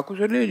පුළුවන්.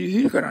 අකුසලේ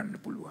ලිහිල් කරන්න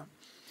පුළුවන්.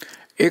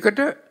 ඒකට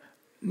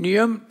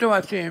නියමිත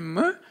වශයෙන්ම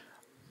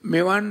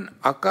මෙවන්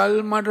අකල්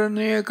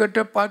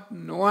මරණයකටපත්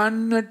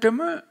නොවන්නටම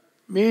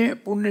මේ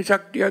පුණ්‍ය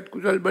ශක්තියත්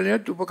කුසල්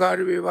බලයත් උපකාර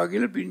වේවා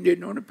කියලා පින්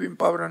දෙන්න ඕන, පින්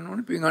පවරන්න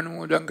ඕන, පින්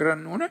අනුමෝදන්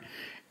කරන්න ඕන.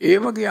 ඒ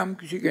වගේ යම්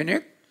කිසි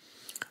කෙනෙක්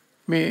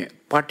මේ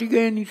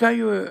පටිඝය නිසා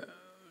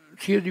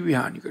සිය දිවි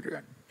හානි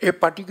කරගන්න. ඒ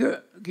පටිඝ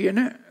කියන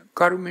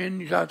කර්මයෙන්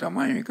නිසා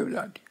තමයි මේක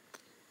වෙලා තියෙන්නේ.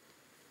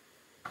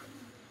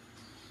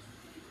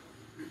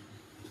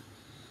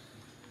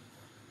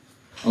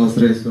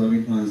 අවසරයි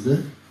ස්වාමීන් වහන්සේ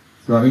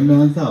ස්වාමීන්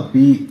වහන්සේ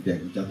අපි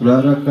දැන්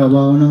චතුරාර්ය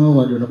භාවනාව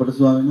වඩනකොට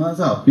ස්වාමීන්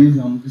වහන්සේ අපි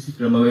සම්පූර්ණ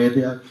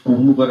ක්‍රමවේදයක්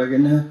පුහුණු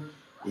කරගෙන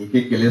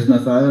ඒකේ කෙලෙස්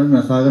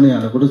නසාගෙන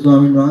යනකොට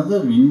ස්වාමීන්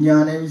වහන්සේ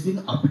විඥානය විසින්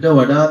අපිට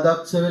වඩා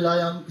දක්ෂ වෙලා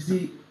යම් කිසි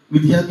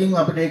විදිහකින්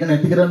අපිට ඒක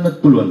නැති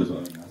කරන්නත් පුළුවන්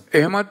ස්වාමීන් වහන්සේ.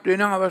 එහෙමත්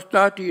වෙන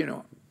අවස්ථා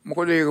තියෙනවා.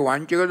 මොකද ඒක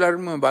වංචක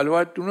ධර්ම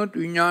බලවත් වුණොත්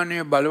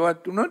විඥානය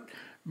බලවත් වුණොත්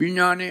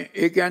විඥානය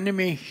ඒ කියන්නේ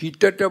මේ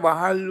හිතට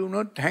වහල්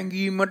වුණොත්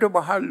හැඟීමට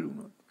වහල්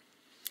වුණොත්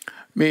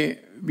මේ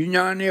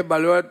විඥානය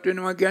බලවත්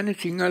වෙනවා කියන්නේ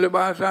සිංහල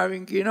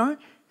භාෂාවෙන් කියනවා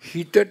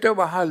හිතට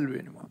වහල්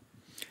වෙනවා.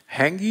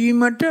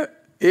 හැඟීමට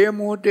ඒ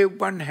මොහොතේ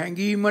උපන්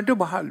හැඟීමට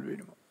වහල්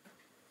වෙනවා.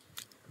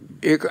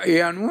 ඒක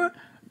ඒ අනුව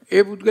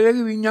ඒ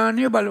පුද්ගලයාගේ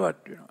විඥානය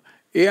බලවත් වෙනවා.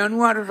 ඒ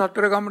අනුව අර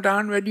සතර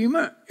කමඨහන් වැඩිම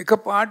එක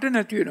පාට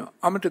නැති වෙනවා.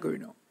 අමතක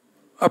වෙනවා.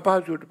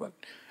 අපහසුවටපත්.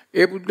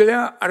 ඒ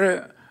පුද්ගලයා අර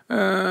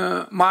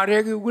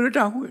මායාවේ උගලට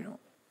අහු වෙනවා.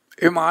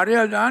 ඒ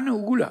මායාව දාන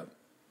උගුලක්.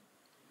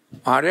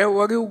 මායාව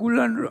වගේ උගුලන්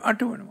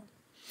අටවනවා.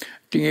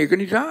 ඉතින් ඒක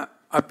නිසා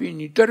අපි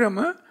නිතරම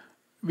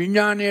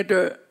විඥාණයට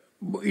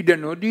ඉඩ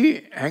නොදී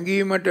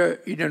හැඟීමට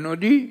ඉඩ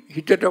නොදී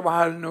හිතට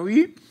වහල්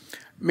නොවි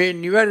මේ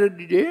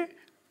නිවැරදි දේ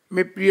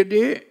මේ ප්‍රිය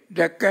දේ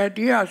දැක්ක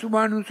හැටි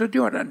අසුභානුස්සති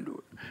වඩන්න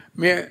ඕන.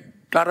 මේ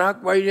තරහක්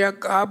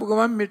වෛරයක් ආපු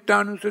ගමන්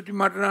මෙත්තානුස්සති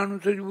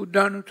මරණානුස්සති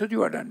බුද්ධානුස්සති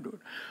වඩන්න ඕන.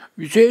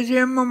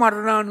 විශේෂයෙන්ම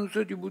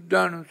මරණානුස්සති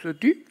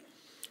බුද්ධානුස්සති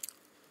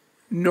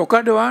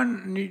නොකඩවා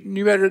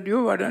නිවැරදිව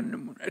වඩන්න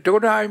ඕන.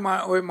 එතකොට ආයි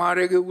ওই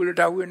මායාවේ උගලට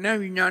අහු වෙන්නේ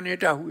නැහැ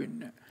විඥාණයට අහු වෙන්නේ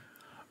නැහැ.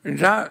 ඒ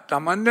නිසා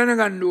තමන්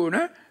දැනගන්න ඕන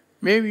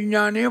මේ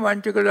විඥානයේ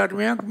වංචක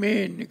ධර්මයක්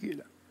මේ එන්නේ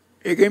කියලා.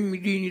 ඒකෙන්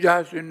මිදී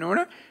නිදහස් වෙන්න ඕන.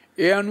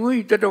 ඒ අනුව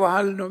හිතට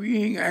වහල් නොවි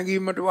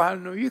ඇඟීමට වහල්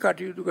නොවි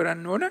කටයුතු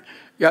කරන්න ඕන.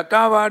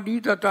 යථාවාදී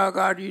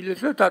තථාකාරී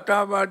ලෙස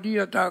තථාවාදී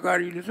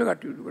යථාකාරී ලෙස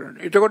කටයුතු කරන්න.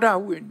 එතකොට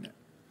අහුවෙන්නේ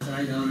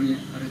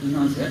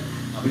නැහැ.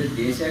 අපිට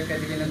දේශයක්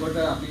ඇති වෙනකොට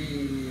අපි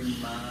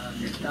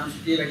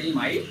මෙත්තාන්තිය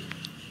වැඩිමයි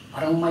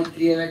පරම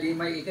මෛත්‍රිය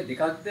වැඩිමයි ඒක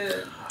දෙකක්ද?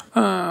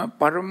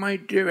 පරම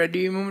මෛත්‍රිය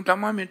වැඩිමම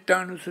තමයි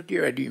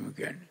මෙත්තානුස්සතිය වැඩිම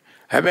කියන්නේ.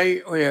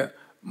 හැබැයි ඔය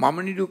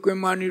මම නිදුක්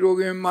වෙම්මා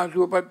නිරෝගී වෙම්මා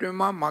සුවපත්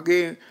වෙම්මා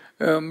මගේ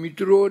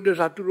මිතුරෝද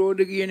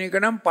සතුරෝද කියන එක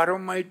නම්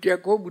පරම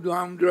මෛත්‍රියක් හෝ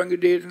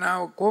බුදුහාමුදුරන්ගේ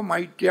දේශනාවක් හෝ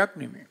මෛත්‍රියක්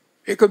නෙමෙයි.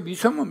 ඒක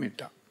විසම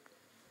මෙත්ත.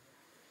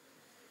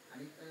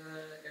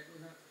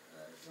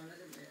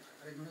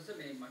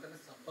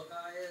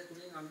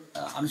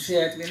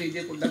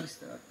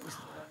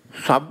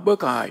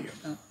 සබ්බකාය.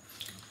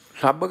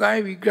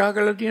 සබ්බකාය විග්‍රහ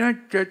කරලා තියෙන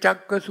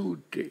චක්ක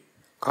සූත්‍රේ.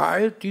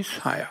 කාය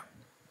 36ක්.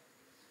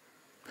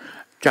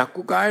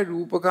 චක්කුකාය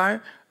රූපකාය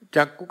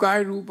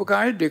චක්කුකාය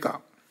රූපකාය දෙකක්.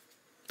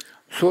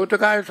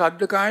 සෝතකාය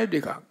සද්දකාය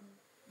දෙකක්.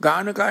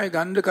 ගානකාය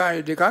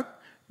ගන්ධකාය දෙකක්.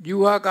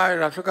 ජීවහාකාය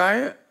රසකාය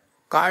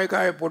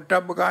කායකාය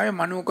පොට්ටබ්බකාය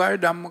මනෝකාය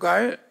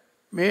ධම්මකාය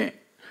මේ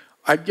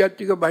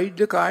අජ්ජත්තික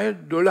බහිද්ධ කාය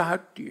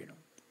 12ක් තියෙනවා.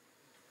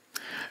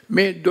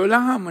 මේ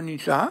 12ම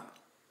නිසා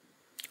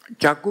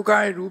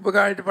චක්කුකාය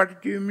රූපකායට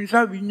පටිච්ච වීම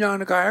නිසා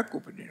විඥාන කායක්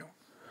උපදිනවා.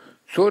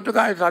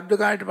 සෝතකාය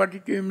සද්දකායට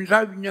පටිච්ච වීම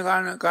නිසා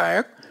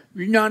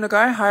විඥාන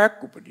කාය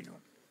 6ක් උපදිනවා.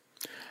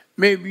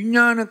 මේ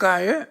විඥාන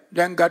කාය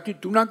දැන් ගති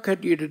 3ක්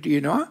හැටියට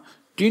තියෙනවා.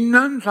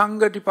 තින්නං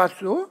සංගති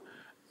පස්සෝ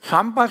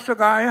සම්පස්ස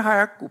කාය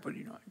 6ක්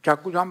උපදිනවා.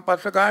 චක්කු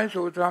සම්පස්ස කාය,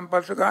 සෝත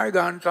සම්පස්ස කාය,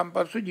 ගාන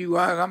සම්පස්ස,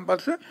 ජීවා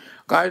සම්පස්ස,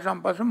 කාය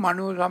සම්පස්ස,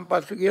 මනෝ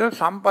සම්පස්ස කියලා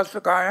සම්පස්ස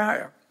කාය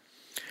 6ක්.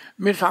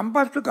 මේ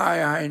සම්පස්ස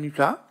කාය 6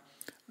 නිසා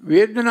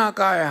වේදනා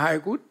කාය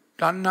 6කුත්,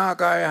 තණ්හා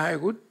කාය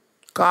 6කුත්,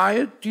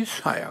 කාය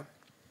 36ක්.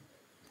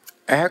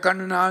 ඇහැ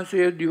කන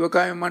නාසය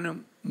දිවකය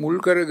මන මුල්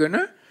කරගෙන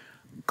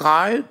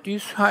කාය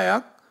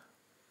 36ක්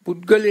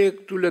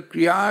පුද්ගලයෙක් තුල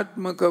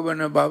ක්‍රියාත්මක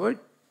වන බව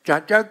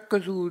චචක්ක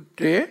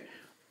සූත්‍රයේ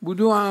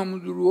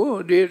බුදුහාමුදුරුවෝ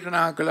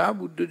දේශනා කළා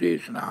බුද්ධ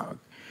දේශනාවක්.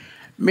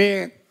 මේ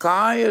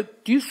කාය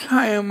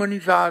 36ම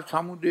නිසා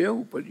සමුදය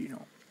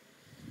උපදිනවා.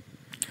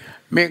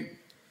 මේ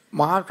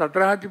මහා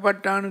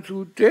සතරාතිපට්ඨාන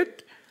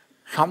සූත්‍රයේත්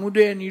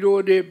සමුදය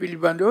නිරෝධය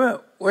පිළිබඳව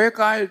ඔය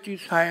කාය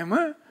 36ම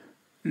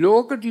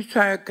ලෝක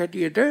 36ක්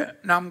හැටියට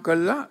නම්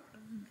කළා.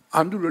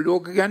 අඳුර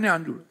ලෝක කියන්නේ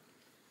අඳුර.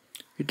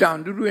 හිත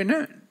අඳුර වෙන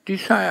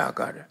 36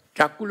 ආකාරය.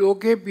 චක්කු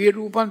ලෝකේ පිය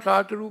රූපං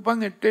සාත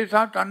රූපං එත්තේ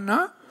සා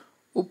තණ්හා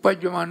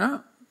උපජ්ජමන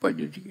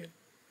උපජ්ජති කියන.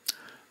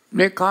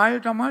 මේ කාය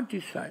තමයි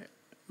 36.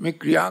 මේ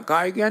ක්‍රියා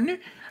කාය කියන්නේ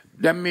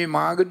දැන් මේ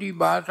මාගදී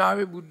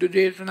භාෂාවේ බුද්ධ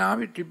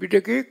දේශනාවේ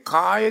ත්‍රිපිටකේ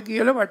කාය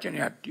කියලා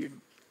වචනයක්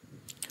තියෙනවා.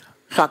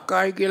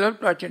 සක්කාය කියලා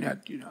වචනයක්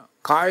තියෙනවා.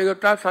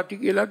 කායගත සති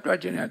කියලා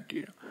වචනයක්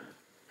තියෙනවා.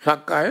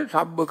 සක්කාය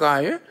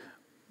සබ්බකාය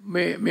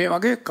මේ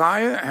වගේ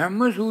කාය හැම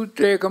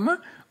සූත්‍රයකම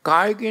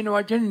කාය කියන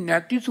වචනේ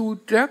නැති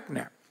සූත්‍රයක්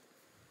නැහැ.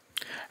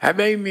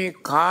 හැබැයි මේ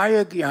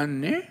කාය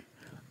කියන්නේ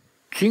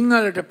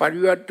සිංහලට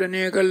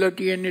පරිවර්තනය කරලා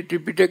තියෙන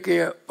ත්‍රිපිටකය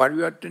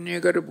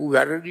පරිවර්තනය කරපු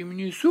වැරදි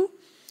මිනිස්සු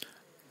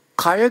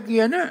කය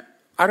කියන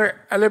අර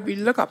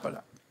ඇලපිල්ල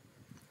කපලා.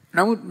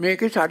 නමුත්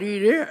මේකේ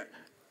ශරීරය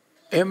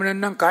එහෙම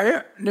නැත්නම් කය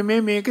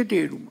නෙමෙයි මේකේ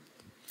තේරුම.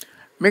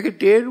 මේකේ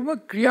තේරුම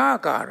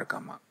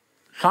ක්‍රියාකාරකම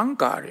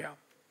සංකාරය.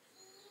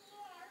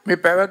 මේ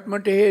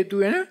පැවැත්මට හේතු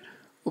වෙන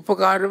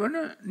උපකාර වන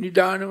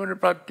නිදාන වන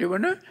ප්‍රත්‍ය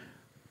වන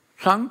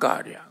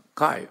සංකාරය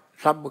කාය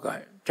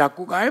සබ්බකාය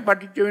චක්කු කාය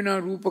පටිච්ච වෙනවා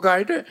රූප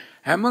කායට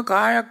හැම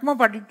කායක්ම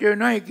පටිච්ච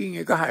වෙනවා එකින්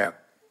එක 6ක්.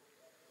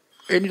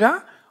 ඒ නිසා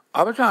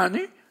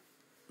අවසානයේ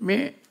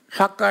මේ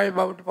සක්කාය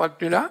බවට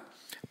පත් වෙලා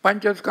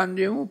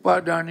පංචස්කන්ධයම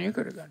උපාදානය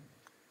කරගන්න.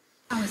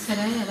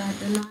 අවසරයි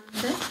අරහතන්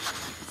වහන්සේ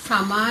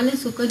සමාන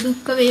සුඛ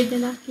දුක්ඛ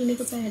වේදනා කියන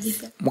එක පැහැදිලි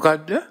කරන්න.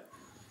 මොකද්ද?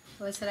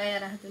 අවසරයි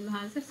අරහතන්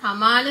වහන්සේ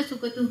සමාන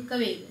සුඛ දුක්ඛ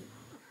වේදනා.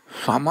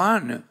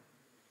 සමාන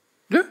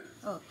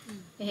ඔව්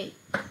එහෙයි.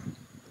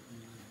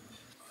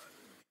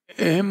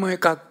 එහෙම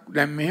එකක්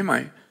දැන්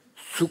මෙහෙමයි.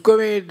 සුඛ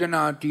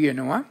වේදනා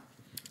තියෙනවා,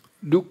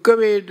 දුක්ඛ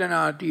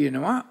වේදනා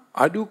තියෙනවා,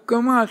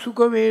 අදුක්ඛම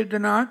අසුඛ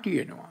වේදනා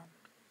තියෙනවා.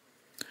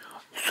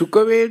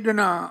 සුඛ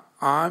වේදනා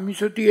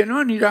ආමිෂ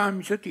තියෙනවා,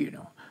 නිර්ආමිෂ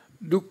තියෙනවා.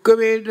 දුක්ඛ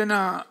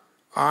වේදනා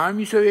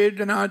ආමිෂ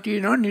වේදනා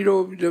තියෙනවා,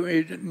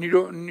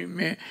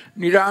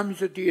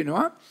 නිර්ආමිෂ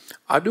තියෙනවා.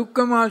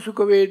 අදුක්ඛම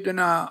අසුඛ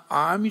වේදනා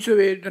ආමිෂ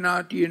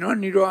වේදනා තියෙනවා,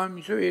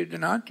 නිර්ආමිෂ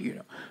වේදනා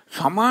තියෙනවා.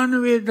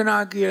 සමාන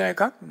වේදනා කියලා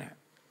එකක් නැහැ.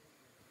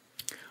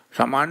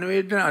 සමාන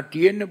වේදනා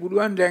තියෙන්න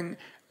පුළුවන්. දැන්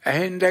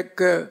ඇහෙන්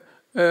දැක්ක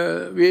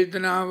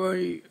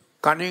වේදනාවයි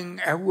කනෙන්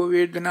ඇහුව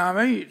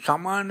වේදනාවයි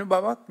සමාන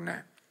බවක්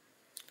නැහැ.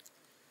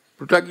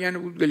 පෘථග්ජන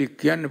පුද්ගලික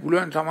කියන්න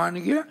පුළුවන්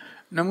සමාන කියලා.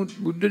 නමුත්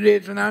බුද්ධ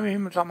දේශනාවේ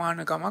එහෙම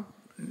සමානකමක්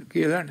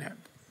කියලා නැහැ.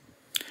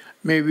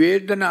 මේ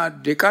වේදනා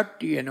දෙකක්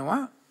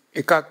තියෙනවා.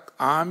 එකක්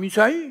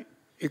ආමිෂයි,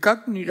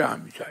 එකක්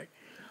නිර්ආමිෂයි.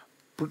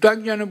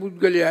 පෘථග්ජන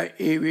පුද්ගලයා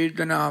ඒ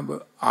වේදනාව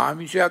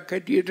ආමිෂයක්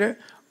හැටියට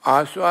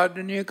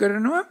ආස්වාදනය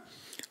කරනවා.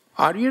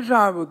 ආර්ය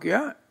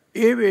ශ්‍රාවකයා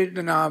ඒ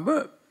වේදනාව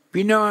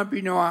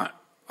පිනවා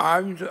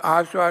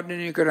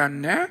ආස්වාදනය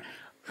කරන්නේ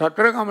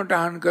සතර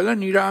කමඨහන් කළ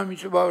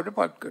නිර්ආමිෂ බවට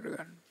පත්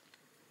කරගන්න.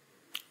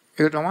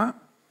 ඒක තමයි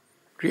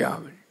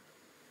ක්‍රියාවලිය.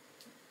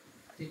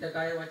 හිත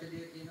කය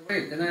වචනේ කියනකොට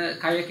එතන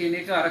කය කියන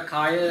එක අර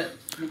කාය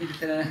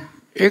නිමිතන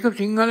ඒක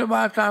සිංහල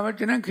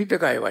භාෂාවට නම් හිත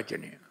කය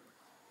වචනය.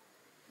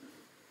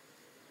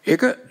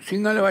 ඒක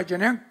සිංහල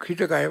වචනයක්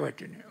හිත කය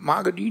වචනය.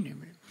 මාගදී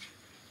නෙමෙයි.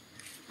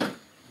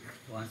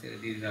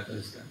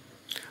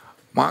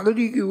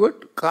 මාගදී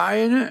කිව්වොත්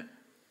කායන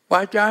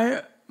වාචාය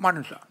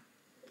මනස.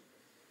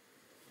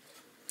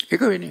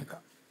 ඒක වෙන එක.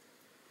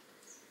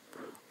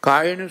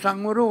 කායන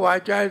සංවරෝ,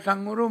 වාචාය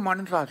සංවරෝ,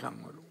 මනසා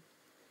සංවරෝ.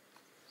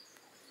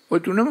 ඔය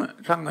තුනම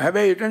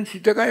හැබැයි එතන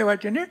සිත කය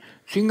වචනේ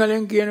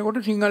සිංහලෙන්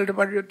කියනකොට සිංහලට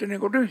පරිවර්තනය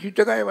කොට සිත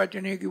කය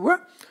වචනේ කිව්වා.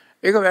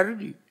 ඒක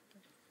වැරදි.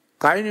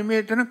 කාය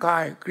නෙමෙයි එතන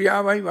කාය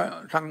ක්‍රියාවයි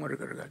සංවර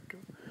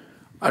කරගත්තා.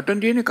 අතන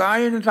තියෙන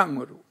කායන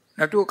සංවරෝ.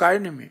 නැතුව කාය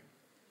නෙමෙයි.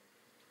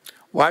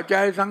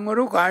 වාචාය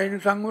සංවරෝ, කායන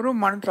සංවරෝ,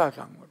 මනසා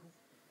සංවරෝ.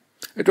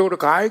 එතකොට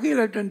කාය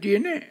කියලා එතන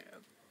තියෙන්නේ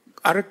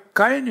අර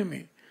කාය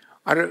නෙමෙයි.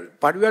 අර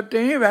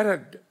පරිවර්තනයේ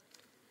වැරද්ද.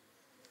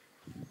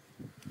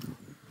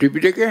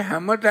 ත්‍රිපිටකයේ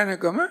හැම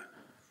තැනකම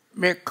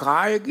මේ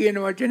කාය කියන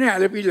වචනේ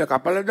ඇලපිල්ල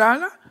කපලා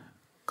දාලා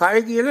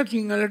කාය කියලා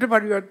සිංහලට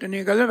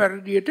පරිවර්තනය කරලා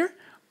වැරදියට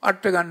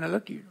අර්ථ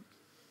ගන්නලා තියෙනවා.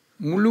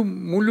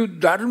 මුළු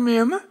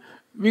ධර්මයම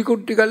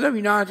විකෘති කරලා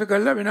විනාශ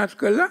කරලා වෙනස්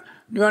කරලා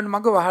නිවන්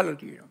මඟ වහලා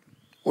තියෙනවා.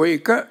 ඔය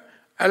එක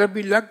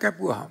ඇලපිල්ලක්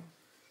කැපුවාම.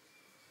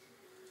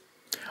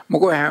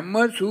 මොකද හැම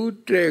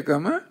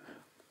සූත්‍රයකම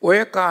ඔය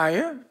කාය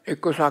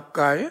එක්ක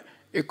සක්කාය,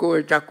 එක්ක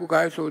ඔය චක්කු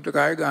කාය, සෝත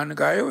කාය, ගාන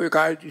කාය, ඔය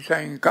කාය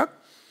 36 එකක්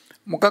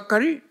මොකක්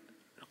හරි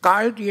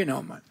කාය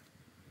තියෙනවම.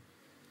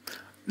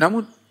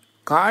 නමුත්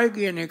කාය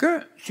කියන එක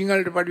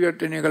සිංහලට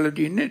පරිවර්තනය කරලා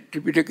තින්නේ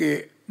ත්‍රිපිටකයේ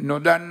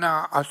නොදන්නා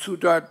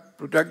අසුතවත්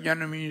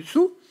පෘථග්ජන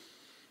මිනිස්සු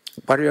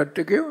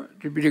පරිවර්තකයෝ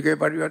ත්‍රිපිටකයේ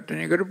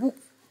පරිවර්තනය කරපු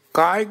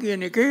කාය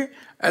කියන එකේ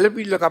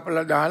ඇලපිල්ල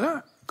කපලා දාලා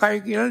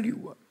කාය කියලා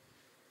ලිව්වා.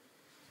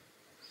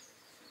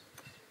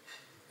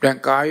 දැන්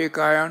කායේ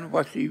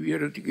කායානුපස්සී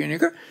විහෙරති කියන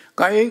එක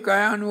කායේ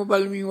කායානුව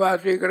බලමින්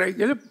වාසය කරයි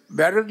කියලා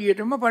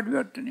වැරදියටම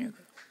පරිවර්තනය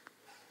කරා.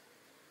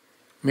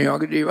 මේ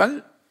වගේ දේවල්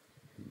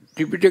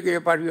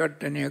ත්‍රිපිටකයේ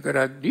පරිවර්තනය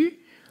කරද්දී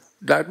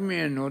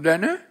ධර්මයේ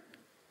නොදැන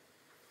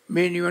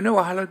මේ නිවන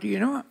වහලා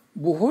තියෙනවා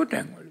බොහෝ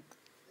තැන්වල.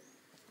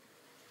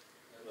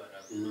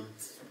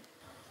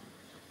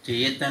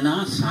 චේතනා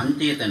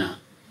සංචේතනා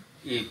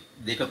ඒ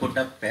දෙක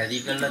පොඩ්ඩක්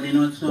පැහැදිලි කරලා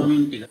දෙනවා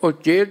ස්වාමීන් ටික. ඔය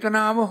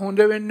චේතනාව හොඳ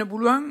වෙන්න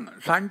පුළුවන්,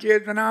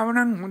 සංචේතනාව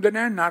නම් හොඳ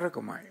නෑ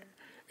නරකමයි.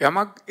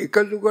 යමක්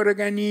එකතු කර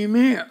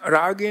ගැනීමේ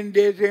රාගෙන්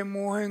දේශයෙන්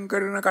මෝහෙන්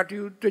කරන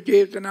කටයුත්ත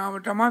චේතනාව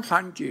තමයි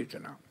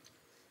සංචේතනාව.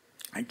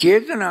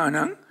 චේතනා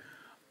නම්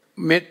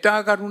මෙත්තා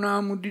කරුණා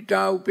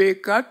මුදිතා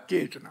උපේක්ඛා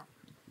චේතනා.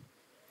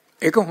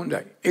 ඒක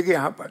හොඳයි. ඒක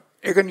යහපත්.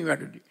 ඒක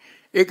නිවැරදි.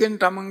 ඒකෙන්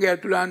තමන්ගේ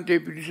අතුලාන්තයේ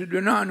පිරිසිදු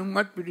වෙන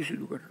අනුන්වත්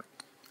පිරිසිදු කරනවා.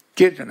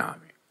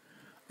 චේතනාවෙන්.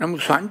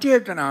 නමුත්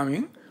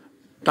සංචේතනාවෙන්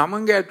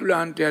තමන්ගේ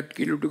අතුලාන්තයත්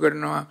කිලුටු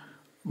කරනවා,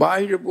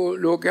 බාහිර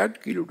ලෝකයක්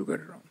කිලුටු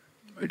කරනවා.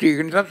 ඒක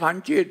නිසා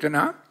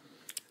සංචේතනා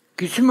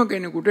කිසිම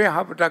කෙනෙකුට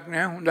යහපතක්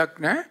නැහැ, හොඳක්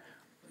නැහැ.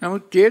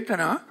 නමුත්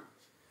චේතනා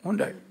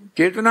හොඳයි.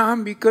 චේතනාහම්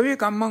භික්ඛවේ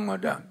කම්මං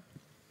වදාමි.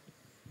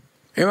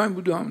 එවයි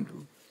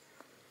බුදුහාමුදුරුවෝ.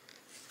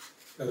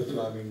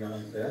 ස්වාමීන්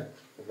වහන්සේ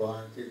ඔබ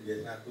වහන්සේ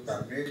දේශනා කළ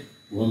ධර්මයේ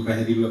බොහොම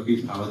පැහැදිලිව අපි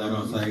අවධානය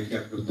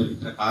අවසානයක්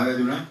උත්තර කාර්ය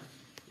දුනා.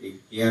 ඒ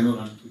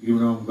කියනවා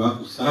කිව්වම ගා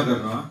උත්සාහ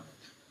කරනවා.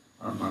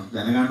 මම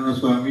දැනගන්නවා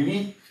ස්වාමීනි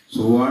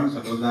සෝවාන්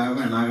සතරදාගම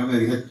අනාගම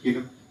රිහත් කියන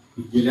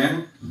පුජ්‍යලයන්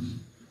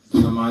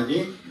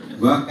සමාජයේ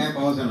ගොඩක් අය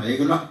පවසනවා.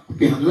 ඒගොල්ලෝ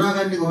අපි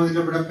හඳුනාගන්නේ කොහොමද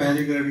කියලා අපිට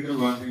පැහැදිලි කරන්න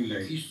කියලා වාසන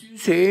ඉල්ලයි.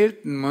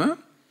 කිසිසේත්ම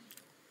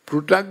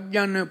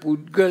පෘථග්ජන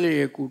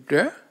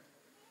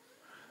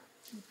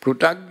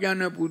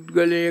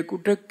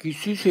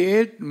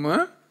කිසිසේත්ම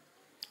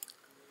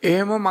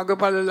එහෙම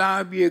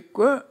මගපලලාභියෙක්ව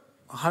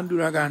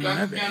හඳුනා ගන්න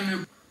බෑ.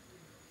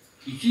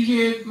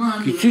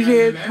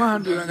 කිසිසේත්ම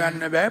හඳුනා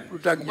ගන්න බෑ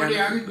පෘථග්ජන.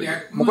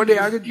 මොකද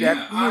එයාගේ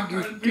දැක්ම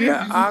දෘෂ්ටිය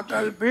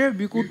ආකල්පය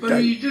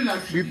විකෘතයි.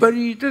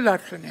 විපරීත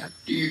දර්ශනයක්.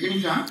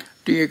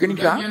 ඒක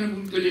නිසා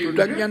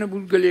පෘථග්ජන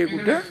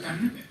පුද්ගලයෙකුට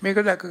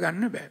මේක දැක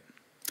ගන්න බෑ.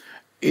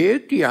 ඒ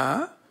තියා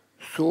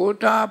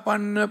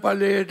සෝතාපන්න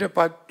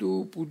ඵලයටපත් වූ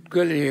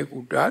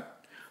පුද්ගලයෙකුටත්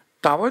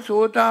තව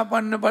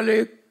සෝතාපන්න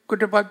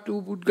ඵලයකටපත්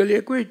වූ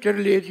පුද්ගලයෙකු එච්චර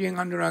ලේසියෙන්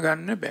හඳුනා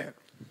ගන්න බෑ.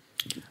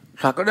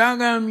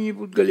 සකදාගාමී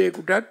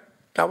පුද්ගලයෙකුටත්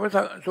තව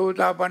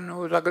සෝතාපන්න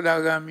හෝ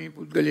සකදාගාමී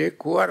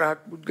පුද්ගලයෙක් හෝ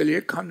අරහත්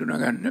පුද්ගලයෙක්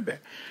හඳුනා ගන්න බෑ.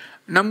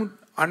 නමුත්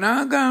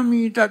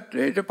අනාගාමී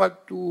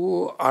තත්වයටපත්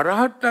වූ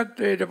අරහත්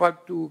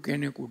තත්වයටපත් වූ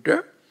කෙනෙකුට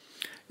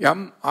යම්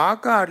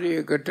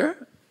ආකාරයකට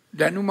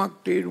දැනුමක්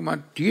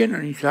තේරුමක් තියෙන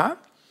නිසා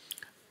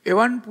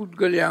එවන්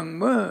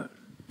පුද්ගලයන්ව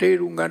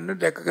තේරුම් ගන්න,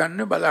 දැක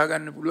ගන්න, බලා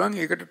ගන්න පුළුවන්.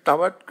 ඒකට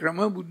තවත් ක්‍රම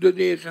බුද්ධ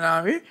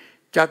දේශනාවේ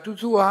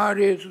චතුසු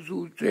ආහාරේසු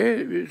සූත්‍රයේ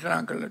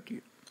දේශනා කරලා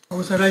තියෙනවා.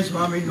 අවසරයි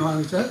ස්වාමීන්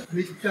වහන්සේ.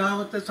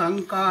 විච්ඡාවත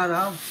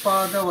සංඛාරා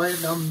උපාද වය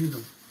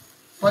ධම්මිනෝ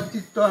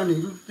පතිත්වා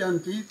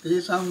නිරුච්ඡන්ති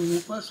තේසං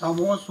උප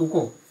සමෝ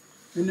සුකෝ.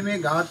 මෙන්න මේ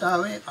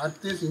ගාථාවේ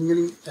අර්ථය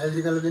සිංහලෙන්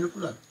පැහැදිලි කරලා දෙන්න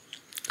පුළුවන්.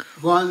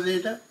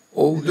 වහන්සේට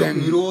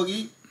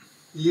නිරෝගී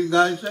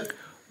දීර්ඝායුෂ.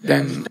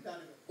 දැන්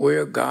ඔය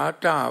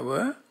ගාථාව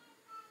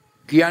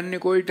කියන්නේ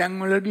කොයි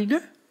තැන්වලදීද?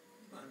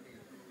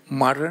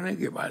 මරණ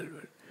ගෙවල්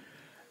වල.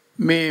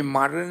 මේ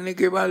මරණ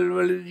ගෙවල්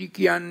වලදී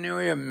කියන්නේ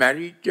ඔය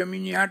මැරිච්ච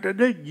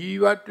මිනිහටද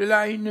ජීවත්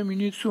වෙලා ඉන්න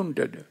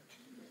මිනිස්සුන්ටද?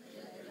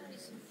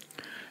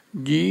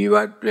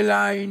 ජීවත්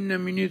වෙලා ඉන්න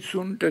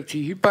මිනිස්සුන්ට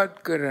සිහිපත්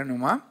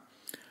කරනවා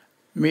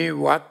මේ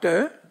වත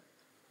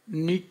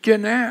නිච්ච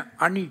නැ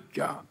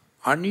අනිච්චා.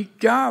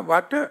 අනිච්චා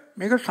වත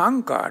මේක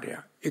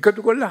සංකාරයක්.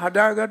 එකතු කරලා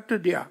හදාගත්ත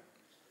දෙයක්.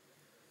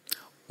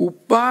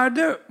 උපාද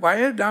වය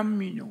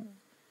ධම්මිනෝ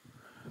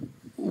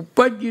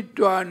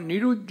උපජ්ජිත්වා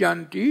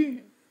නිරුද්ධಂತಿ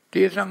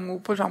තේසං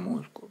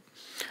උපසමෝස්කෝ.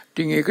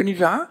 ඉතින් ඒක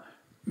නිසා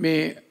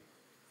මේ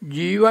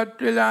ජීවත්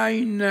වෙලා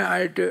ඉන්න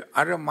අයට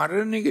අර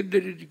මරණ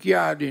ගෙදරට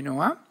කියා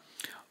දෙනවා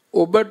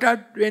ඔබටත්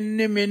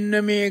වෙන්නේ මෙන්න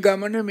මේ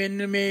ගමන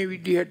මෙන්න මේ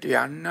විදිහට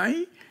යන්නයි.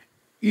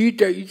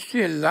 ඊට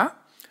ඉස්සෙල්ලා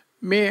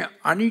මේ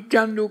අනිච්ච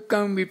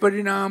දුක්ඛං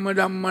විපරිණාම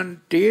ධම්මං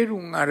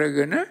තේරුම්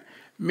අරගෙන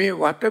මේ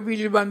වත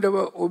පිළිබඳව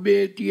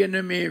ඔබේ තියෙන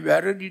මේ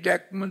වැරදි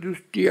දැක්ම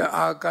දෘෂ්ටිය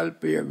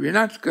ආකල්පය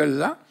වෙනස්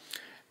කළා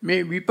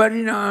මේ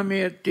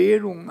විපරිණාමය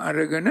තේරුම්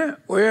අරගෙන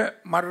ඔය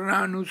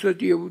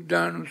මරණානුස්සතිය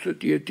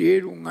බුද්ධානුස්සතිය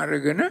තේරුම්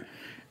අරගෙන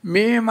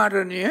මේ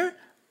මරණය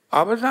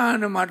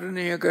අවසාන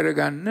මරණය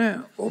කරගන්න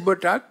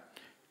ඔබටත්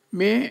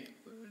මේ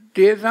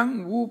තේසං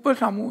වූප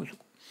සමෝසු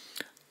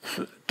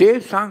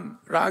තේසං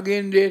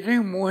රාගෙන්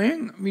දේශෙන්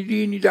මොහෙන්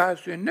මිදී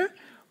නිදහස් වෙන්න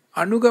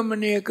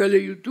අනුගමනය කළ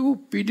යුතු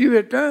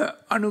පිළිවෙත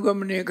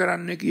අනුගමනය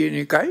කරන්න කියන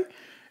එකයි.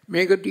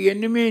 මේක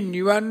තියෙන්නේ මේ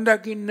නිවන්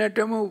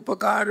දකින්නටම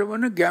උපකාර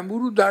වන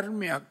ගැඹුරු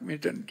ධර්මයක්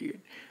මෙතන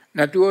තියෙන්නේ.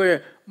 නැතුව ඔය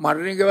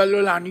මරණ ගෙවල්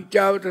වල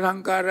අනිච්චාවත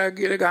සංඛාරා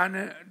කියලා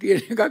ගන්න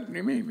තියෙන එකක්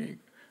නෙමෙයි මේක.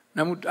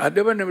 නමුත් අද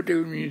වෙනකොට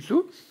මිනිස්සු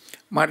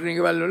මරණ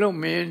ගෙවල් වල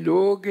මේ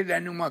ලෝකේ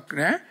දැනුමක්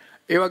නැහැ.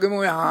 ඒ වගේම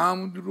ඔය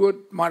හාමුදුරුවොත්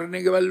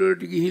මරණ ගෙවල්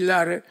වලට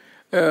ගිහිල්ලා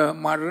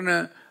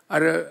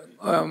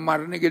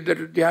මරණ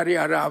ගෙදරදී හරි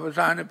අර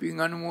අවසාන පින්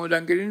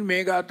අනුමෝදන් කරමින්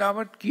මේ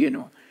ගාතාවත්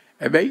කියනවා.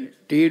 හැබැයි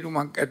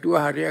තේරුමක් ඇතුව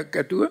හරයක්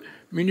ඇතුව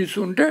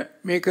මිනිසුන්ට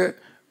මේක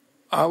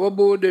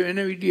අවබෝධ වෙන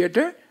විදිහට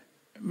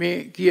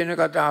මේ කියන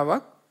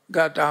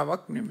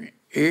ගාතාවක් නෙමෙයි.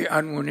 ඒ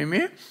අනුව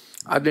නෙමෙයි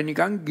අද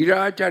නිකන්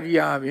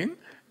ගිරාචරියාවෙන්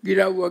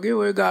ගිරව් වගේ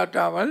ওই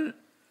ගාතාවල්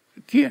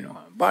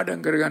කියනවා. පාඩම්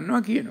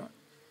කරගන්නවා කියනවා.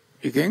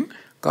 එකෙන්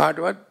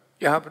කාටවත්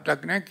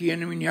යහපතක් නැහැ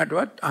කියන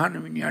මිනිහටවත් අහන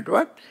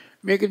මිනිහටවත්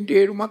මේකෙන්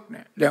තේරුමක්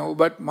නැහැ. දැන්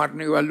ඔබත්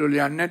මරණ ගෙවල් වල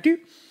යන්නේ නැති,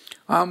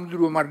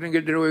 ආමුදුරුව මරණ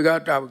ගෙදර ওই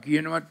ගාතාව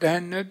කියනවත්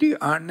ඇහෙන්නේ නැති,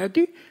 අහන්නේ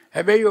නැති.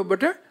 හැබැයි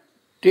ඔබට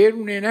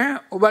තේරුනේ නැහැ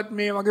ඔබත්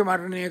මේ වගේ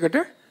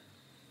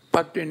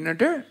මරණයකටපත්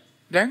වෙන්නට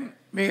දැන්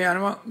මේ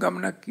යනවා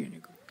ගමනක් කියන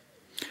එක.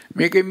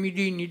 මේකෙන්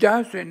මිදී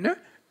නිදහස් වෙන්න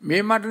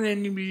මේ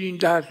මරණයෙන් මිදී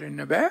නිදහස් වෙන්න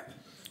බෑ.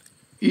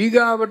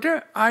 ඊගාවට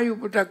ආයි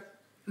උපතක්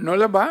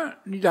නොලබා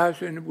නිදහස්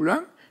වෙන්න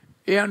පුළුවන්.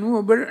 ඒ අනුව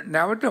ඔබ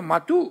නැවත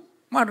මතු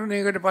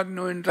මරණයකටපත්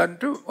නොවෙන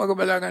තන්ට වග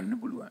බලා ගන්න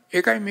පුළුවන්.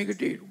 ඒකයි මේක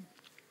තේරුම.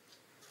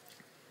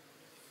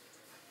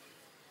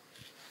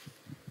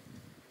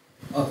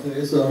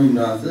 අපේ ස්වාමීන්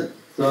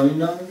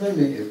වහන්සේ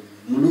මේ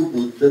මුළු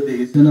බුද්ධ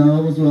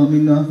දේශනාවම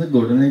ස්වාමීන් වහන්සේ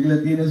ගොඩනැගිලා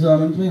තියෙන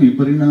ස්වාමීන් වහන්සේ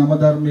විපරිණාම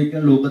ධර්මයේ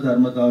කියන ලෝක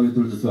ධර්මතාවය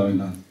තුළද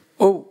ස්වාමීන් වහන්සේ.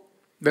 ඔව්.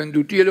 දැන්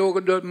ဒုတိ ය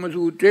ලෝක ධර්ම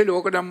සූත්‍රයේ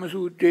ලෝක ධම්ම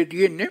සූත්‍රයේ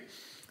තියෙන්නේ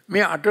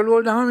මේ අටලෝ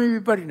දහමේ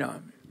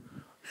විපරිණාමය.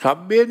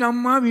 සබ්බේ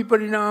ධම්මා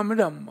විපරිණාම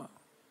ධම්මා.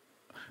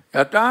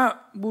 යථා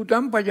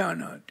භූතං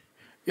පජානාති.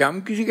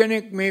 යම් කිසි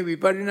කෙනෙක් මේ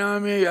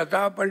විපරිණාමයේ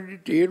යථා පරිදි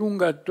තේරුම්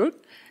ගත්තොත්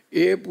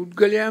ඒ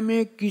පුද්ගලයා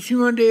මේ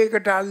කිසිම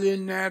දෙයකට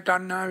අල්ලෙන්නේ නැහැ,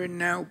 තණ්හා වෙන්නේ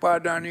නැහැ,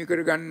 උපාදානය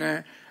කරගන්නේ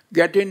නැහැ,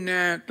 ගැටෙන්නේ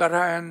නැහැ, තරහ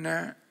යන්නේ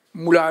නැහැ,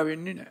 මුලා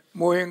වෙන්නේ නැහැ.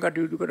 මෝහයෙන්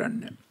කටයුතු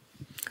කරන්නේ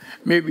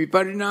මේ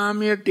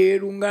විපරිණාමය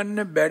තේරුම්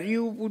ගන්න බැරි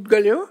වූ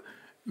පුද්ගලයෝ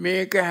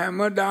මේක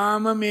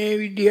හැමදාම මේ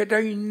විදිහට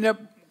ඉන්න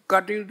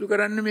කටයුතු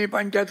කරන්න මේ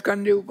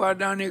පංචස්කන්ධය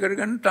උපාදානය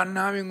කරගන්න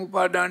තණ්හාවෙන්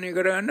උපාදානය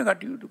කරගන්න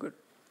කටයුතු කරනවා.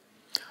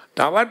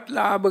 තවත්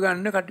ලාභ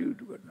ගන්න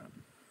කටයුතු කරනවා.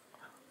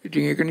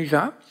 ඉතින් ඒක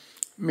නිසා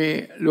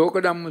මේ ලෝක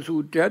ධම්ම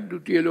සූත්‍රයත් ဒု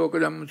တိ ය ලෝක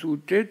ධම්ම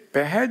සූත්‍රයේ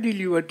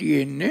පැහැදිලිව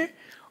තියෙන්නේ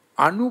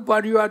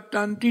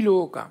අනුපරිවත්තන්ති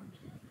ලෝකං.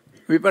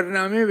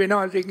 විපරිණාමයේ වෙන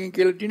වශයෙන්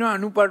කියලා තියෙනවා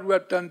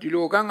අනුපරිවත්තන්ති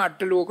ලෝකං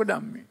අට ලෝක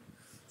ධම්මේ.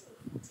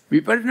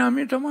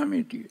 විපරිණාමයේ තමයි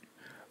මේ තියෙන්නේ.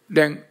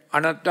 දැන්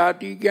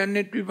අනත්තාති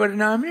කියන්නේ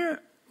විපරිණාමය,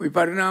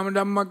 විපරිණාම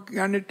ධම්මක්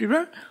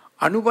කියන්නේ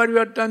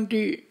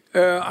අනුපරිවත්තන්ති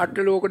අට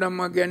ලෝක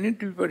ධම්මක් කියන්නේ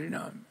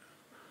විපරිණාමය.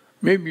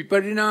 මේ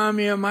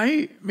විපරිණාමයමයි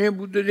මේ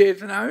බුද්ධ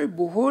දේශනාවේ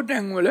බොහෝ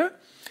තැන්වල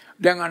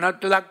දැන්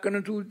අනත්ත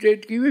ලක්ෂණ සූත්‍රයේ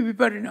කිව්වේ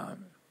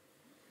විපරිණාමය.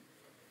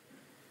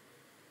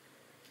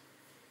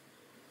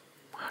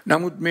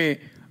 නමුත්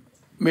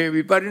මේ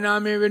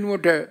විපරිණාමය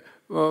වෙනුවට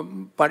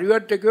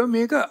පරිවර්තකව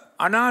මේක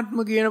අනාත්ම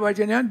කියන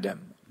වචනයක්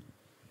දැම්මා.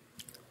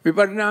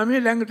 විපරිණාමය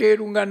ළඟ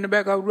තේරුම් ගන්න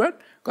බෑ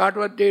කවුරුවත්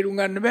කාටවත් තේරුම්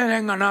ගන්න බෑ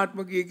දැන්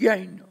අනාත්ම කියා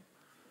ඉන්නවා.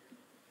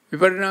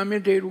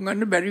 විපරිණාමය තේරුම්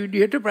ගන්න බැරි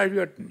විදිහට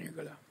පරිවර්තනය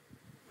කළා.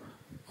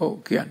 ඔව්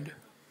කියන්නේ.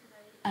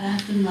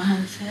 අරහතුන්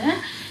වහන්සේ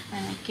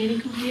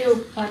කෙනෙකුගේ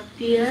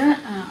උප්පත්තිය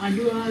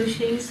අඩු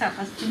ආයුෂයෙන්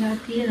සකස් වෙලා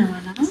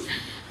තියෙනවා නම්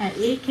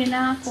ඒ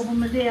කෙනා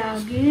කොහොමද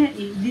යාගේ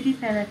ඉදිරි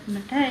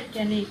පැවැත්මට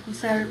කියන්නේ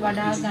කුසල්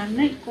වඩා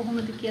ගන්න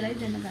කොහොමද කියලායි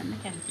දැනගන්න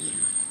කැමතියි.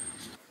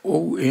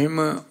 ඔව් එහෙම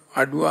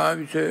අඩු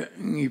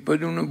ආයුෂෙන්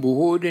ඉපදුණු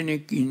බොහෝ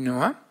දෙනෙක්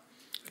ඉන්නවා.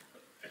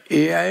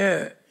 ඒ අය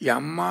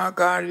යම්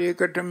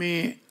ආකාරයකට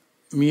මේ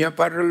මිය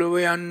පරලොව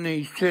යන්න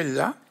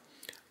ඉස්සෙල්ලා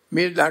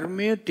මේ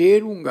ධර්මයේ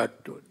තේරුම්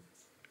ගත්තොත්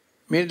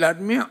මේ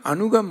ධර්මය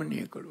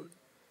අනුගමනය කළොත්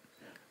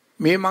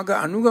මේ මග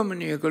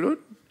අනුගමනය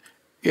කළොත්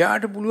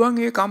එයාට පුළුවන්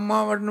ඒ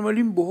කම්මාවරණ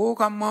වලින් බොහෝ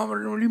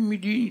කම්මාවරණ වලින්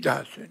මිදී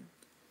නිදහස් වෙන්න.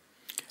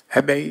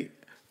 හැබැයි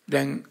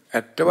දැන්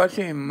ඇත්ත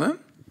වශයෙන්ම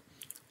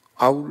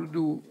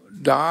අවුරුදු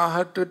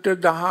 17ට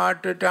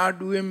 18ට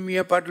අඩුවෙන්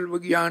මිය පරලොව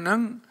ගියා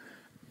නම්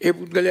ඒ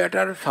පුද්ගලයාට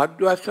අර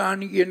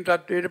සද්වස්සානි කියන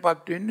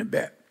තත්වයටපත් වෙන්න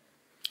බෑ.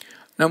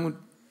 නමුත්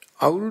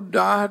අවුරුදු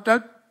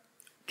 17ත්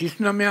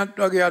 39ත්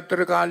වගේ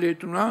අතර කාලය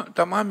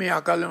තමයි මේ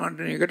අකල්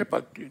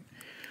මණ්ඩනයකටපත් වෙන්නේ.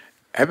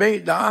 හැබැයි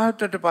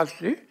 17ට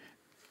පස්සේ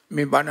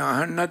මේ බණ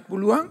අහන්නත්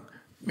පුළුවන්,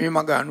 මේ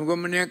මග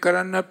අනුගමනය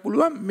කරන්නත්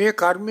පුළුවන්, මේ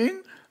කර්මයෙන්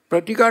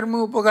ප්‍රතිකර්ම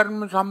උපකර්ම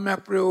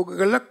සම්‍යක් ප්‍රයෝග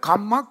කරලා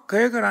කම්මක්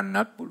ක්ෂය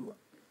කරන්නත් පුළුවන්.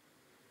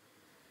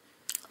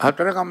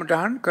 හතර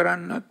කමටහන්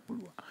කරන්නත්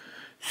පුළුවන්.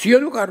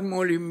 සියලු කර්ම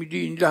වලින්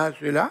මිදී නිදහස්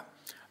වෙලා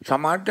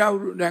සමාජ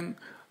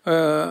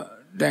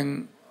දැන්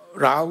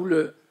රාහුල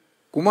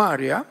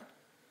කුමාරයා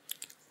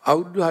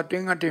අවුරුදු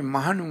 7න් 8න්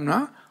මහණ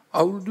වුණා,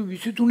 අවුරුදු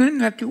 23න්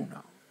නැති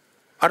වුණා.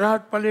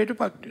 අරහත්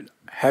ඵලයටපත් වෙලා.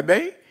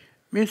 හැබැයි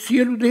මේ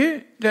සියලු දේ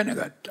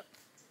දැනගත්තා.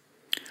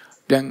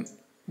 දැන්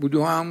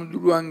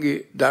බුදුහාමුදුරුවන්ගේ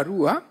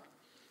දරුවා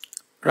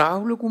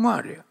රාහුල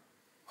කුමාරයා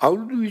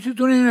අවුරුදු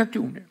 23 නැති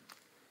වුණේ.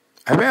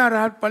 හැබැයි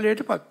අරහත්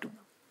ඵලයටපත්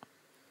වුණා.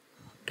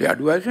 ඒ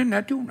අඩු වයසෙන්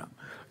නැති වුණා.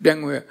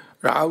 දැන් ඔය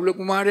රාහුල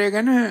කුමාරයා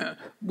ගැන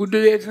බුද්ධ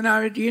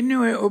දේශනාවේ තියෙන්නේ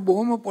ඔය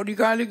බොහොම පොඩි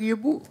කාලේ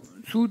කියපු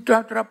සූත්‍ර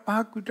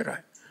 4-5ක්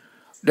විතරයි.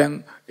 දැන්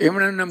එහෙම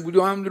නැත්නම්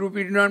බුදුහාමුදුරුවෝ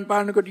පිරිනිවන්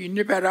පානකොට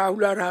ඉන්නේ පෑ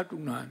රාහුල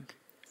රහතුන් වහන්සේ.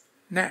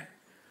 නෑ.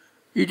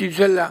 ඊට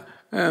ඉස්සෙල්ලා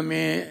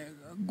මේ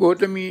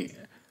ගෞතමී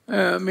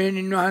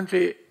මෙහෙණින්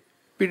වහන්සේ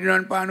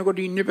පිරිනිවන් පානකොට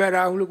ඉන්නේ පෑ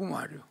රාහුල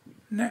කුමාරයෝ.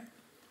 නෑ.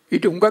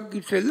 ඊට හුඟක්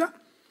ඉස්සෙල්ලා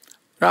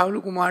රාහුල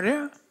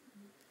කුමාරයා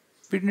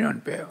පිරිනිවන්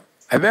පෑවා.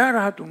 හැබැයි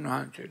රහතුන්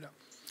වහන්සේලා.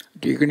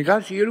 ඒක නිසා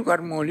සියලු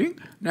කර්ම වලින්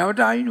නැවත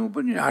ආයි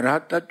නූපදින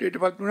අරහත්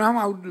ත්වයටපත් වුණාම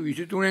අවුරුදු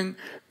 23න්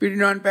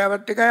පිරිනිවන්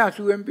පෑවත් එකයි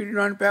 80න්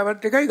පිරිනිවන්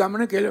පෑවත් එකයි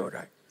ගමන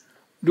කෙලවරයි.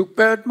 දුක්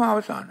පැවැත්ම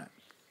අවසానයි.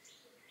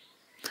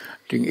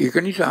 ඉතින් ඒක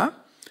නිසා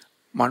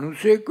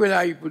මිනිසෙක්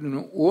වෙලා ඉපදුන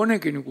ඕන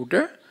කෙනෙකුට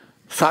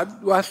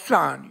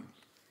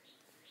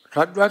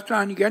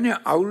සද්වස්සානි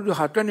කියන්නේ අවුරුදු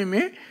 7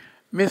 නෙමේ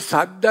මේ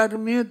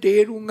සද්ධර්මයේ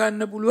තේරුම්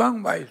ගන්න පුළුවන්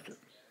වයස.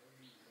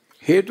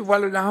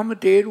 හේතුඵල ධර්ම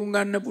තේරුම්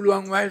ගන්න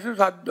පුළුවන් වයස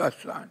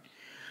සද්වස්සානි.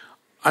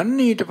 අන්න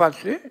ඊට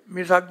පස්සේ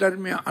මේ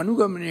සද්ධර්මය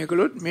අනුගමනය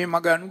කළොත් මේ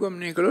මග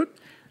අනුගමනය කළොත්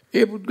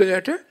ඒ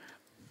පුද්ගලයාට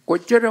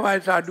කොච්චර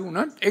වයස අඩු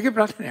වුණත් ඒකේ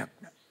ප්‍රශ්නයක්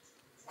නෑ.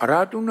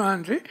 අරහතුන්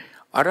වහන්සේ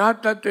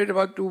අරහත්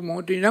ත්වයටපත් වූ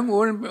මොහොතේ ඉඳන්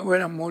ඕන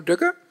වෙන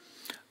මොහොතක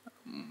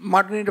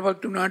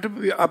මරණයටපත් වුණාට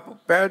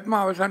පැවැත්ම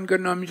අවසන්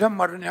කරනවා මිස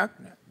මරණයක්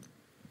නෑ.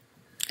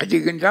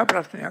 ඒක නිසා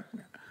ප්‍රශ්නයක්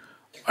නෑ.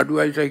 අඩු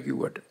වයසයි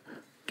කිව්වට.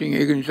 ඉතින්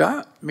ඒක නිසා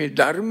මේ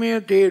ධර්මය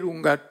තේරුම්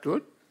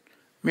ගත්තොත්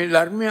මේ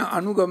ධර්මය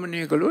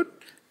අනුගමනය කළොත්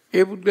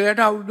ඒ පුද්ගලයාට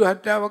අවුරුදු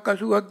 70ක්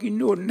 80ක්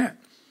ඉන්න ඕනේ නැහැ.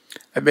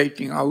 හැබැයි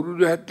ඉතින්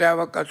අවුරුදු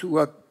 70ක්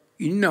 80ක්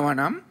ඉන්නවා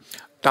නම්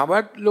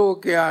තවත්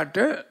ලෝකයාට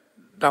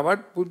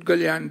තවත්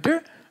පුද්ගලයන්ට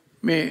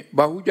මේ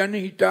බහුජන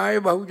හිතාය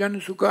බහුජන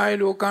සුඛාය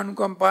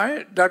ලෝකානුකම්පාය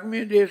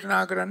ධර්මයේ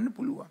දේශනා කරන්න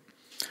පුළුවන්.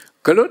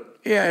 කළොත්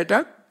ඒ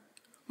අයටත්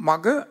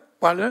මග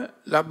ඵල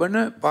ලබන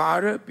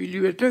පාර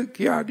පිළිවෙත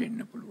කියා දෙන්න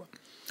පුළුවන්.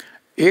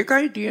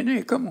 ඒකයි තියෙන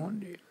එකම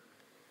හොඳේ.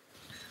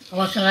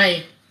 අවසරයි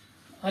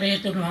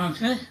අරහතුන්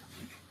වහන්සේ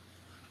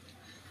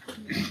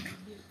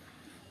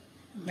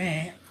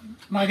මේ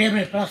මගේ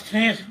මේ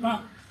ප්‍රශ්නය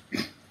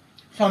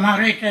සමහර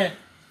විට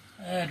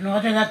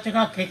නොදගත්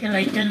එකක්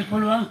කියලා හිතෙන්න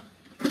පුළුවන්.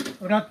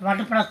 උනත්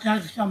මට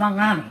ප්‍රශ්නයක් සමන්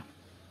අහනවා.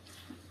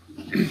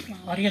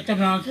 හරියට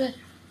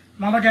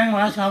මම දැන්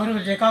වයස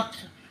අවුරුදු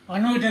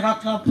 92ක්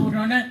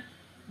සම්පූර්ණ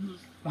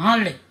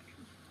මහල්ලේ.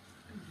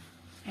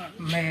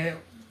 මේ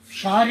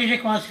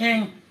ශාරීරික වශයෙන්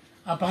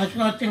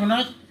අපහසුතාවක්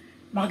තිබුණත්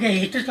මගේ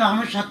හිත තාම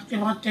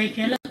ශක්තිමත්යි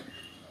කියලා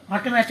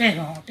මට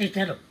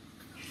වැටහෙනවා.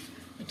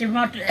 ඉතින්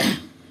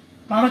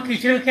මම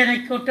කිසිම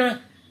කෙනෙකුට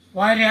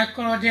වෛරයක්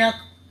කරෝදයක්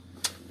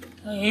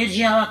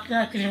ඒජියාවක්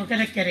කිසිම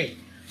කෙනෙක් කරේ.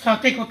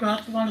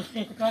 සතෙකුටවත්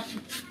මනුස්සයෙකුටවත්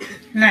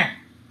නෑ.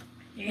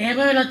 ඒ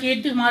වෙලාව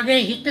තියෙද්දි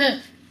මගේ හිත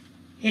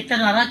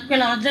නරක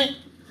වෙලාද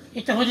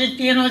හිත හොදේ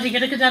තියනවාද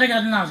කියලා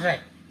දැනගන්න ආසයි.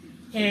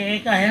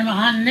 ඒක එහෙම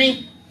අහන්නේ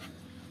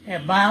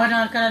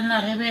භාවනා කරන්න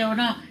හැබැයි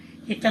වුණා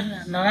හිත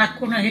නරක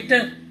වුණ හිත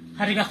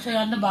හරි ගස්ස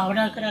ගන්න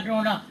භාවනා කරන්න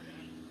ඕන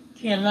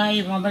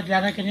කියලායි මම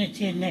දැනගෙන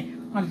ඉන්නේ.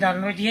 මම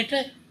දන්න විදිහට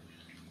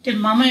ඉතින්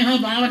මම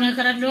එහෙම භාවනා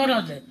කරන්න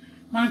ඕනද?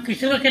 මම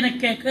කිසිම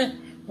කෙනෙක් එක්ක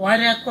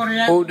වෛරයක්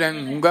කරලා ඔව් දැන්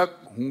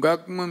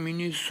හුඟක්ම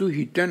මිනිස්සු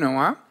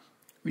හිතනවා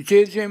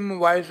විශේෂයෙන්ම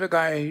වයසක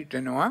අය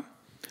හිතනවා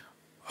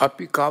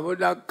අපි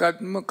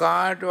කවදාකත්ම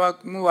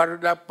කාටවත්ම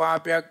වරදක්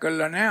පාපයක්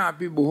කරලා නැහැ.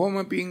 අපි බොහොම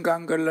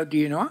පිංකම් කරලා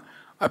තියෙනවා.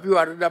 අපි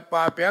වරදක්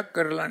පාපයක්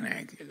කරලා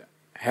නැහැ කියලා.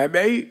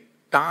 හැබැයි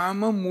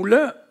තාම මුල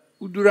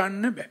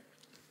උදුරන්න බෑ.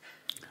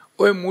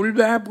 ඔය මුල්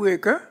බෑපු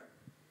එක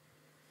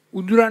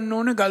උදුරන්න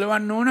ඕන,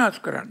 ගලවන්න ඕන, අස්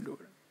කරන්න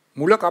ඕන.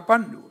 මුල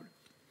කපන්න ඕන.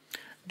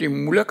 ඉතින්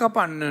මුල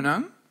කපන්න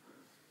නම්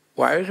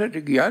වයසට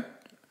ගියත්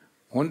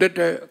හොඳට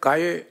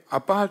කය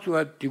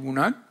අපහසුවක්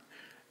තිබුණත්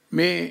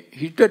මේ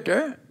හිතට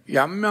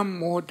යම් යම්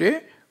මොහොතේ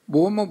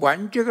බොහොම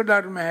වංචක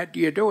ධර්ම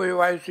හැටියට ඔය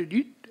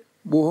වයසෙදිත්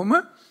බොහොම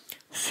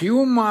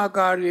සියුම්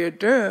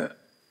ආකාරයට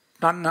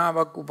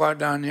තණ්හාවක්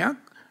උපාදානයක්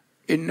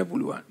එන්න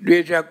පුළුවන්.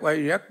 ද්වේෂයක්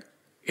වෛරයක්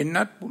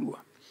එන්නත්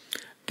පුළුවන්.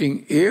 ඉතින්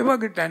ඒ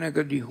වගේ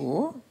තැනකදී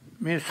හෝ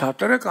මේ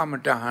සතර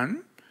කමඨහන්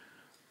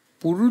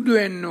පුරුදු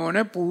වෙන්න ඕන,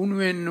 පුහුණු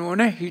වෙන්න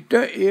ඕන, හිත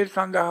ඒ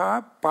සඳහා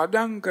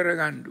පදම්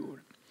කරගන්න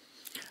ඕන.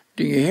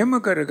 ඉතින් එහෙම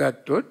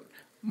කරගත්තොත්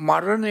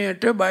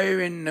මරණයට බය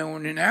වෙන්න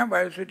ඕනේ නෑ,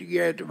 වයසට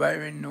ගියයට බය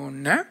වෙන්න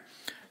ඕනේ නෑ.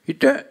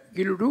 හිත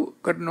කිලුඩු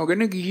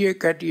කරනගෙන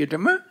ගිහියෙක්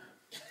හැටියටම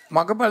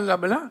මගපල්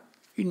ලැබලා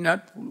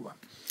ඉන්නත් පුළුවන්.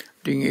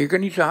 ඉතින් ඒක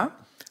නිසා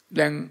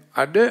දැන්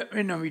අද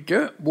වෙන විට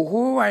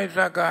බොහෝ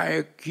වයසක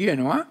අය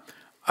කියනවා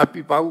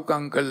අපි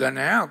පව්කම් කළා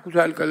නෑ,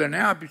 අකුසල් කළා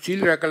නෑ, අපි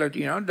සිල් රැකලා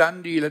තියෙනවා,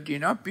 දන් දීලා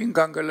තියෙනවා,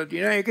 පින්කම් කරලා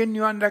තියෙනවා. ඒකෙන්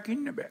නිවන්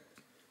දකින්න බෑ.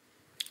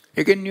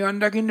 ඒකෙන් නිවන්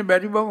දකින්න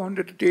බැරි බව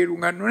හොඳට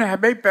තේරුම් ගන්න ඕනේ.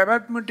 හැබැයි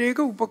පැවැත්මට ඒක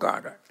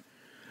උපකාරයි.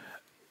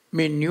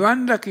 මේ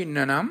නිවන්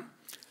දකින්න නම්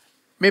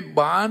මේ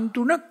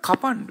බාන්තුන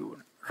කපන්න ඕන.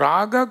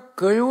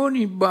 රාගක්ඛයෝ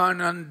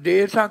නිබ්බානං,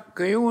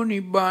 දේසක්ඛයෝ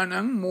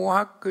නිබ්බානං,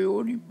 මෝහක්ඛයෝ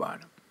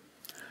නිබ්බානං.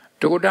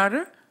 එතකොට අර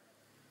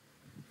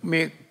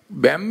මේ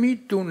බැමි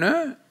තුන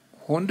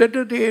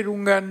හොඳට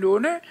තේරුම් ගන්න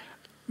ඕනේ.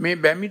 මේ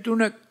බැමි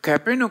තුන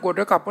කැපෙනකොට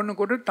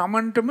කපනකොට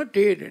Tamanටම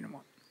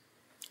තේරෙනවා.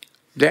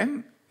 දැන්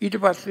ඊට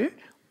පස්සේ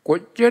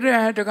කොච්චර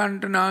ඇහැට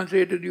කන්ට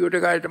නාසයට දිවට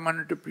කයට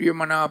මනට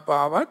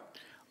ප්‍රියමනාපාවත්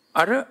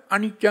අර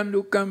අනිච්චං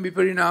දුක්ඛං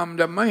විපරිණාම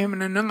ධම්ම එහෙම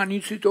නැත්නම්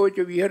අනිශ්චිතෝච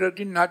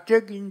විහෙරති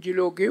නච්ච කිංචි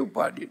ලෝකේ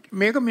උපාදීති.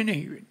 මේක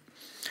මෙනෙහි වෙන්නේ.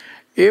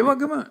 ඒ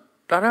වගේම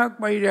තරහක්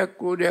වෛරයක්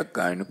ක්‍රෝධයක්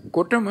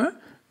ආනකොටම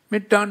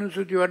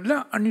මෙත්තානුසුති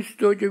වඩලා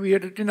අනිශ්චිතෝච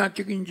විහෙරති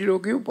නච්ච කිංචි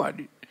ලෝකේ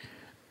උපාදීති.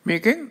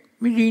 මේකෙන්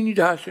මිදී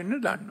නිදහස් වෙන්න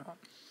දන්නවා.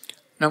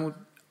 නමුත්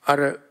අර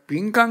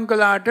පින්කම්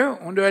කළාට,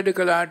 හොඳ වැඩ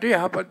කළාට,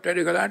 යහපත්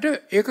වැඩ කළාට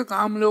ඒක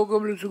කාම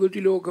ලෝකවල,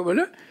 සුගති ලෝකවල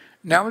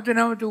නැවත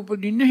නැවත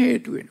උපදින්න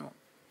හේතු වෙනවා.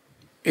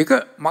 ඒක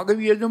මග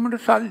වියදමට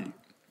සල්ලි.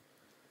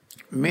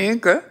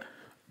 මේක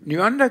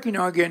නිවන්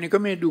දකින්නවා කියන එක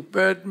මේ දුක්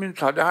පැවැත්මෙන්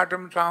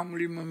සදාටම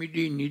සාමුලින්ම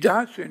මිදී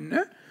නිදහස් වෙන්න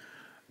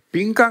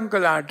පින්කම්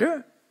කළාට,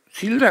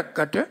 සිල්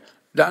රැක්කට,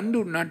 දන්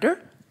දුන්නට,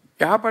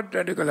 යහපත්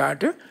වැඩ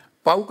කළාට,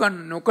 පව්කම්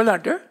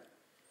නොකළාට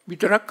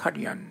විතරක්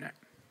හරියන්නේ නැහැ.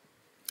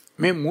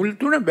 මේ මුල්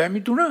තුන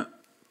බැමි තුන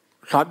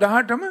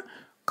සදාටම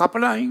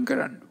කපලා අයින්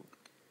කරන්න ඕන.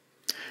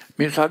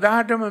 මේ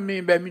සදාටම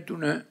මේ බැමි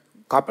තුන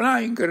කපලා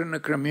අයින් කරන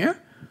ක්‍රමය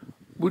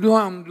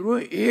බුදුහාමුදුරුවෝ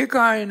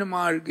ඒකායන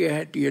මාර්ගය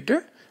හැටියට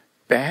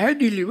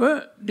පැහැදිලිව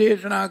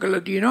දේශනා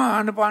කළා තියෙනවා.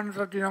 ආනාපාන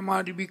සති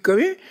සමාධි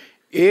භික්කවේ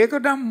ඒක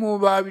ධම්මෝ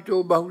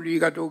භාවිතෝ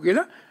බහුලීගතෝ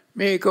කියලා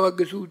මේ එක වර්ග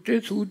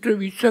සූත්‍රයේ සූත්‍ර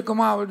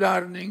 20කම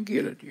අවධාරණයෙන්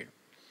කියලා තියෙනවා.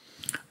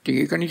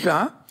 ඒක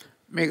නිසා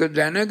මේක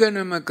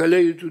දැනගෙනම කළ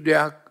යුතු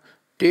දෙයක්,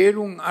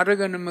 තේරුම්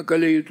අරගෙනම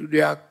කළ යුතු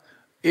දෙයක්.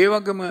 ඒ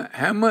වගේම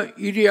හැම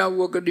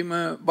ඉරියව්වකදීම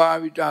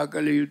භාවිතා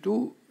කළ යුතු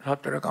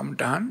සතර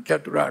කමඨහන්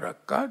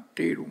චතුරාර්යක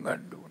තේරුම්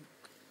ගන්න ඕන.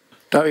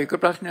 තව එක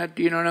ප්‍රශ්නයක්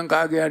තියෙනවා නම්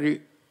කාගේ හරි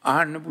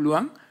අහන්න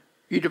පුළුවන්.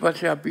 ඊට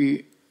පස්සේ අපි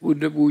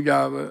බුද්ධ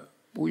පූජාව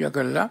පූජා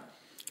කළා.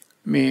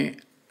 මේ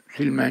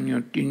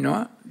සිල්මෑනියොත්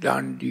ඉන්නවා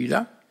දාන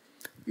දීලා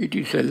ඊට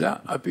ඉස්සෙල්ලා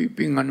අපි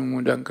පින්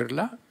අනුමෝදන්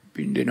කරලා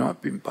පින් දෙනවා,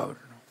 පින්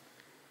පවරනවා.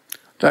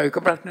 තව එක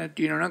ප්‍රශ්නයක්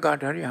තියෙනවා නම්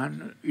කාට හරි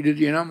අහන්න ඉඩ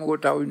තියෙනවා.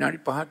 මොකද තව විනාඩි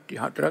 5ක්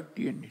 4ක්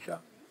තියෙන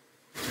නිසා.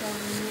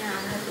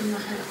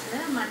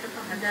 මට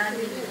පහදා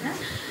දෙන්න.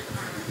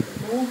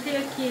 මෝහය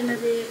කියන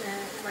දේ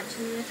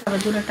වචනය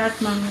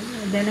තවදුරටත් මම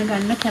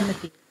දැනගන්න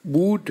කැමතියි.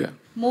 භූත.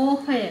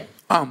 මෝහය.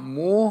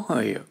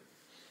 මෝහය.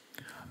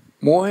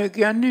 මෝහය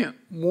කියන්නේ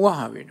මුවහ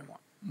වෙනවා.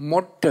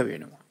 මොට්ට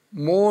වෙනවා.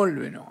 මෝල්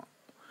වෙනවා.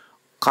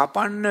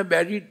 කපන්න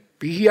බැරි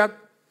පිහියක්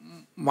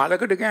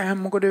මලකට ගෑහම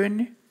මොකද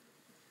වෙන්නේ?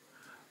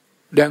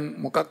 දැන්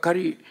මොකක්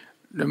හරි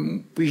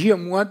පිහිය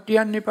මුවක්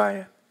තියන්න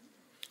එපාය.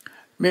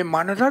 මේ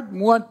මනසත්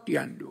මුවක්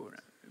තියන්න ඕන.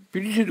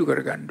 පිරිසිදු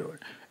කරගන්න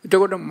ඕන.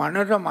 එතකොට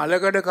මනස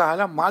මලකඩ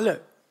කාලා මල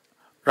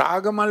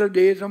රාග මල,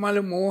 දේශ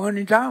මල, මෝහ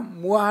නිසා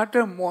මුවහට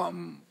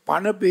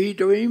පන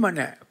පිහිට වෙයිම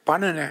නැහැ.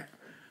 පන නැහැ.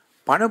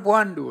 පන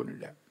පොවන්න ඕනේ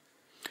දැන්.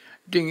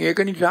 ඉතින් ඒක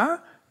නිසා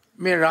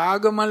මේ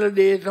රාග මල,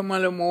 දේශ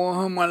මල, මෝහ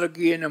මල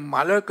කියන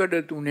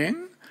මලකඩ තුනෙන්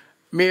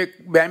මේ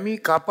බැමි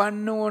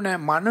කපන්න ඕන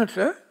මනස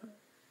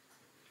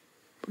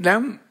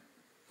දැන්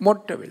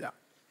මොට්ට වෙලා.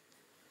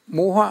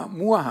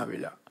 මුවහ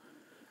වෙලා.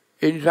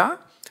 ඒ නිසා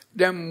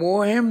දැන්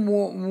මෝහෙන්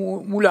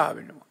මුලා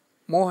වෙනවා.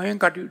 මෝහෙන්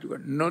කටයුතු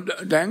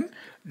කරනවා. දැන්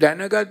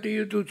දැනගත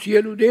යුතු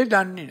සියලු දේ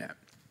දන්නේ නැහැ.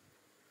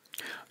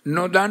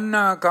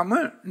 නොදන්නාකම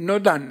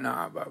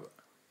නොදන්නා බව.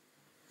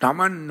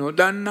 Taman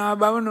නොදන්නා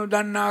බව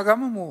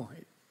නොදන්නාකම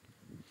මෝහය.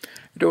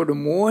 එතකොට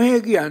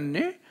මෝහය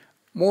කියන්නේ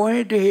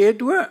මෝහයට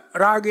හේතුව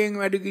රාගයෙන්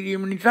වැඩ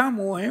කිරීම නිසා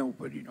මෝහය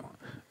උපදිනවා.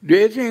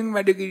 ද්වේෂයෙන්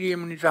වැඩ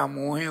කිරීම නිසා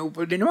මෝහය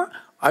උපදිනවා.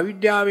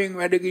 අවිද්‍යාවෙන්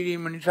වැඩ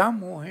කිරීම නිසා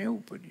මෝහය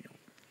උපදිනවා.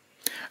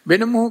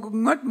 වෙන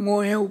මොහොතකින්වත්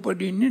මෝහය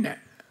උපදින්නේ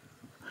නැහැ.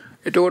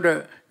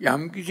 එතකොට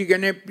යම් කිසි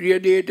කෙනෙක් ප්‍රිය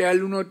දෙයට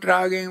ඇලුනොත්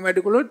රාගයෙන් වැඩ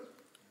කළොත්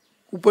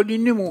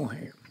උපදින්නේ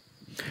මෝහය.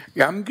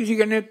 යම් කිසි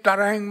කෙනෙක්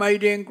තරහෙන්,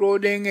 වෛරයෙන්,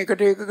 ක්‍රෝධයෙන්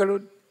එකට එක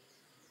කළොත්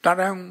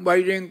තරහෙන්,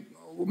 වෛරයෙන්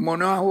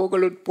මොනවා හෝ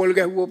කළොත්, පොල්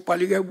ගැහුවොත්,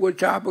 පලි ගැහුවොත්,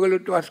 ඡාප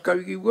කළොත්,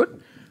 වස්කවි කිව්වොත්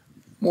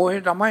මෝහය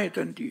තමයි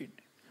එතන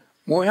තියෙන්නේ.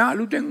 මෝහය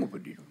අලුතෙන්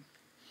උපදිනවා.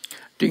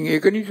 ඉතින්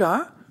ඒක නිසා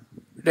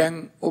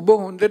දැන් ඔබ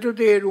හොඳට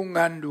තේරුම්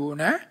ගන්න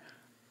ඕන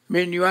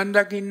මේ නිවන්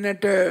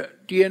දකින්නට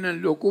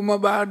තියෙන ලොකුම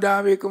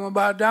බාධාව, එකම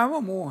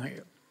බාධාව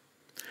මෝහය.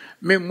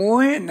 මේ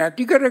මෝහය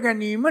නැති කර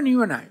ගැනීම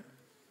නිවනයි.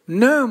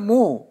 න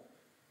මෝ.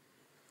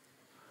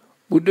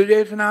 බුද්ධ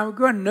දේශනාව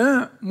කිව්වා න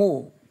මෝ.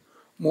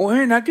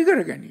 මෝහය නැති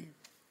කර ගැනීම.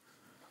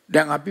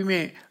 දැන් අපි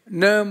මේ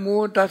න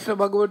මෝ තස්ස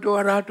භගවතෝ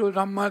අරහතෝ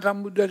සම්මා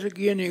සම්බුද්දස්ස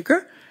කියන එක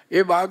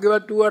ඒ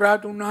භාග්‍යවත් වූ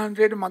අරහතුන්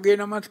වහන්සේට මගේ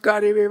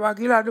නමස්කාරය වේවා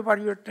කියලා අද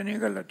පරිවර්තනය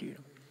කරලා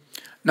තියෙනවා.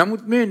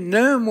 නමුත් මේ න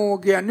මෝ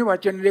කියන්නේ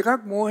වචන දෙකක්.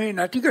 මෝහය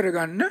නැති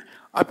කරගන්න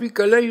අපි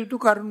කළ යුතු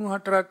කරුණු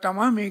හතරක්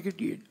තමයි මේකේ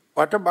තියෙන්නේ.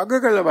 වට බග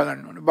කරලා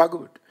බලන්න ඕනේ.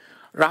 භගවත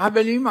රහ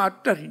බැලීම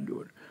අත්හරින්න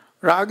ඕනේ.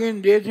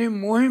 රාගෙන්, දේශයෙන්,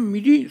 මෝහෙන්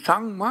මිදි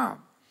සංමා.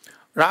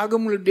 රාග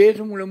මුල, දේශ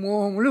මුල,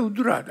 මෝහ මුල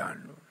උදුරා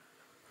දාන්න ඕනේ.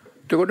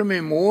 එතකොට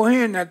මේ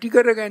මෝහය නැති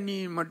කර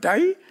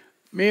ගැනීමටයි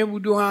මේ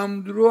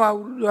බුදුහාමුදුරුවෝ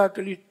අවුරුදු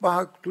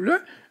 45ක් තුල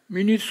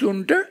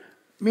මිනිස්සුන්ට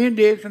මේ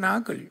දේශනා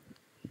කළේ.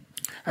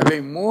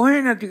 හැබැයි මෝහය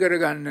නැති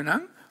කරගන්න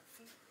නම්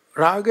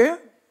රාගය,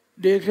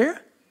 දේශය,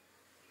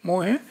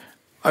 මෝහය,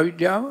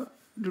 අවිද්‍යාව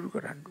දුරු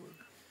කරන්න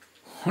ඕනේ.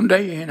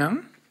 හොඳයි, එහෙනම්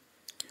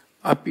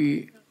අපි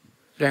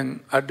දැන්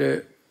අද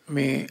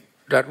මේ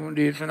ධර්ම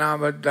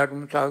දේශනාවත්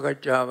ධර්ම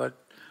සාකච්ඡාවත්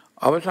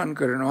අවසන්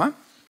කරනවා.